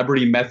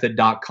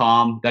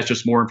celebritymethod.com, that's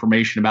just more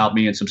information about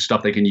me and some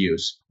stuff they can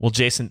use. Well,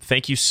 Jason,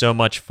 thank you so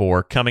much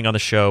for coming on the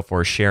show,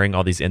 for sharing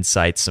all these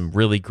insights, some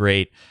really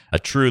great,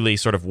 truly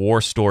sort of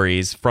war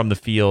stories from the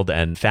field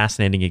and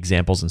fascinating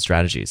examples and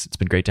strategies. It's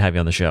been great to have you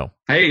on the show.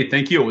 Hey,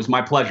 thank you. It was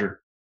my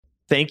pleasure.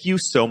 Thank you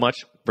so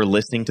much for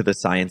listening to The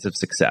Science of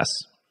Success.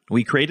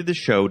 We created this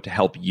show to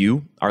help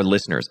you, our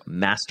listeners,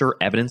 master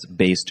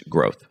evidence-based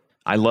growth.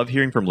 I love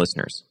hearing from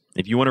listeners.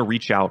 If you want to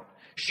reach out,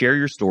 share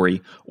your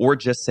story, or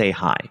just say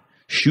hi,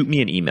 shoot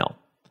me an email.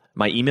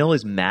 My email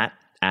is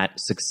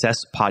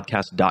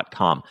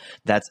matt@successpodcast.com.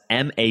 That's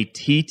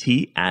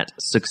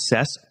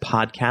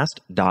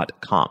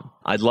matt@successpodcast.com.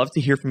 I'd love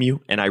to hear from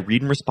you, and I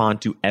read and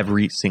respond to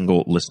every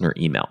single listener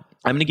email.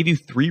 I'm going to give you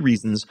 3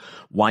 reasons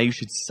why you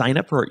should sign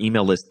up for our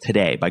email list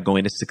today by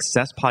going to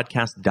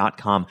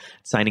successpodcast.com,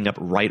 signing up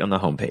right on the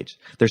homepage.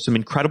 There's some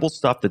incredible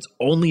stuff that's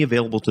only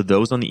available to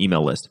those on the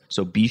email list,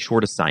 so be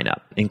sure to sign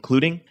up,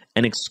 including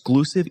an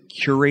exclusive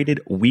curated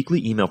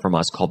weekly email from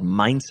us called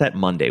Mindset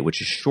Monday, which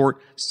is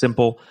short,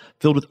 simple,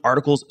 filled with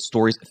articles,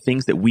 stories,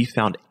 things that we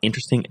found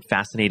interesting and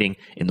fascinating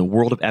in the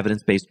world of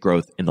evidence-based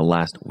growth in the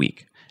last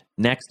week.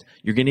 Next,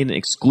 you're getting an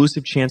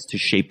exclusive chance to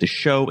shape the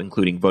show,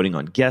 including voting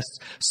on guests,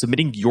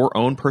 submitting your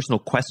own personal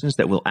questions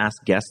that we'll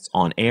ask guests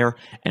on air,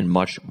 and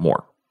much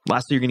more.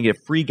 Lastly, you're going to get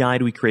a free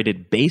guide we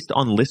created based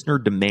on listener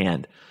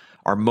demand.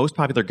 Our most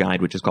popular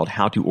guide, which is called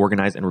How to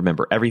Organize and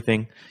Remember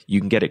Everything. You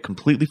can get it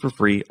completely for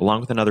free,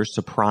 along with another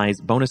surprise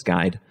bonus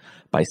guide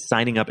by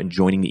signing up and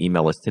joining the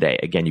email list today.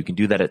 Again, you can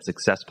do that at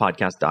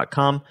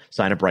successpodcast.com,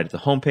 sign up right at the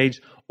homepage,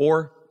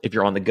 or if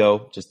you're on the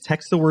go, just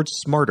text the word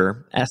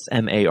SMARTER,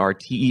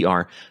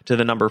 SMARTER, to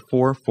the number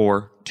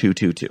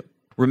 44222.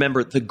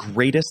 Remember, the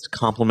greatest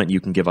compliment you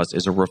can give us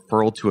is a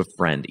referral to a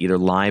friend, either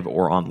live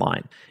or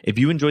online. If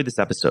you enjoyed this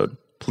episode,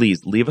 please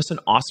leave us an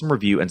awesome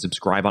review and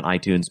subscribe on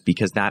iTunes,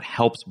 because that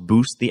helps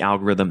boost the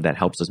algorithm, that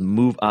helps us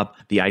move up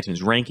the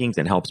iTunes rankings,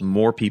 and helps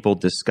more people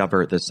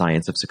discover the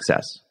science of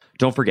success.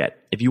 Don't forget,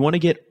 if you want to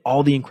get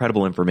all the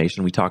incredible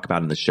information we talk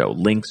about in the show,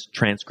 links,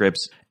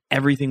 transcripts,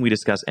 everything we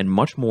discuss, and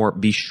much more,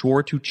 be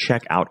sure to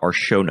check out our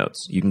show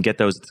notes. You can get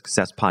those at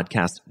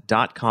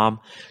successpodcast.com.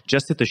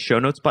 Just hit the show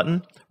notes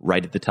button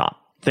right at the top.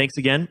 Thanks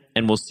again,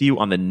 and we'll see you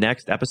on the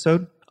next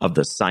episode of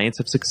The Science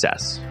of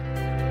Success.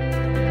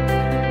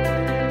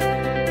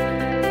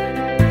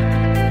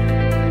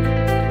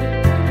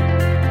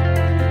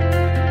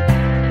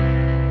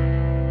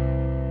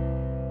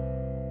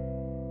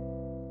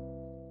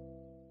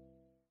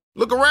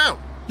 Look around.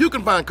 You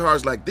can find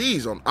cars like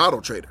these on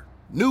AutoTrader.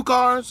 New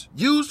cars,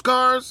 used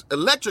cars,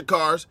 electric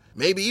cars,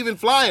 maybe even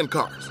flying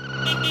cars.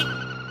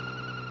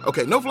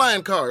 Okay, no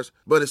flying cars,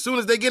 but as soon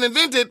as they get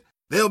invented,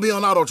 they'll be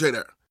on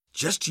AutoTrader.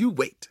 Just you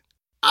wait.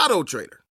 AutoTrader.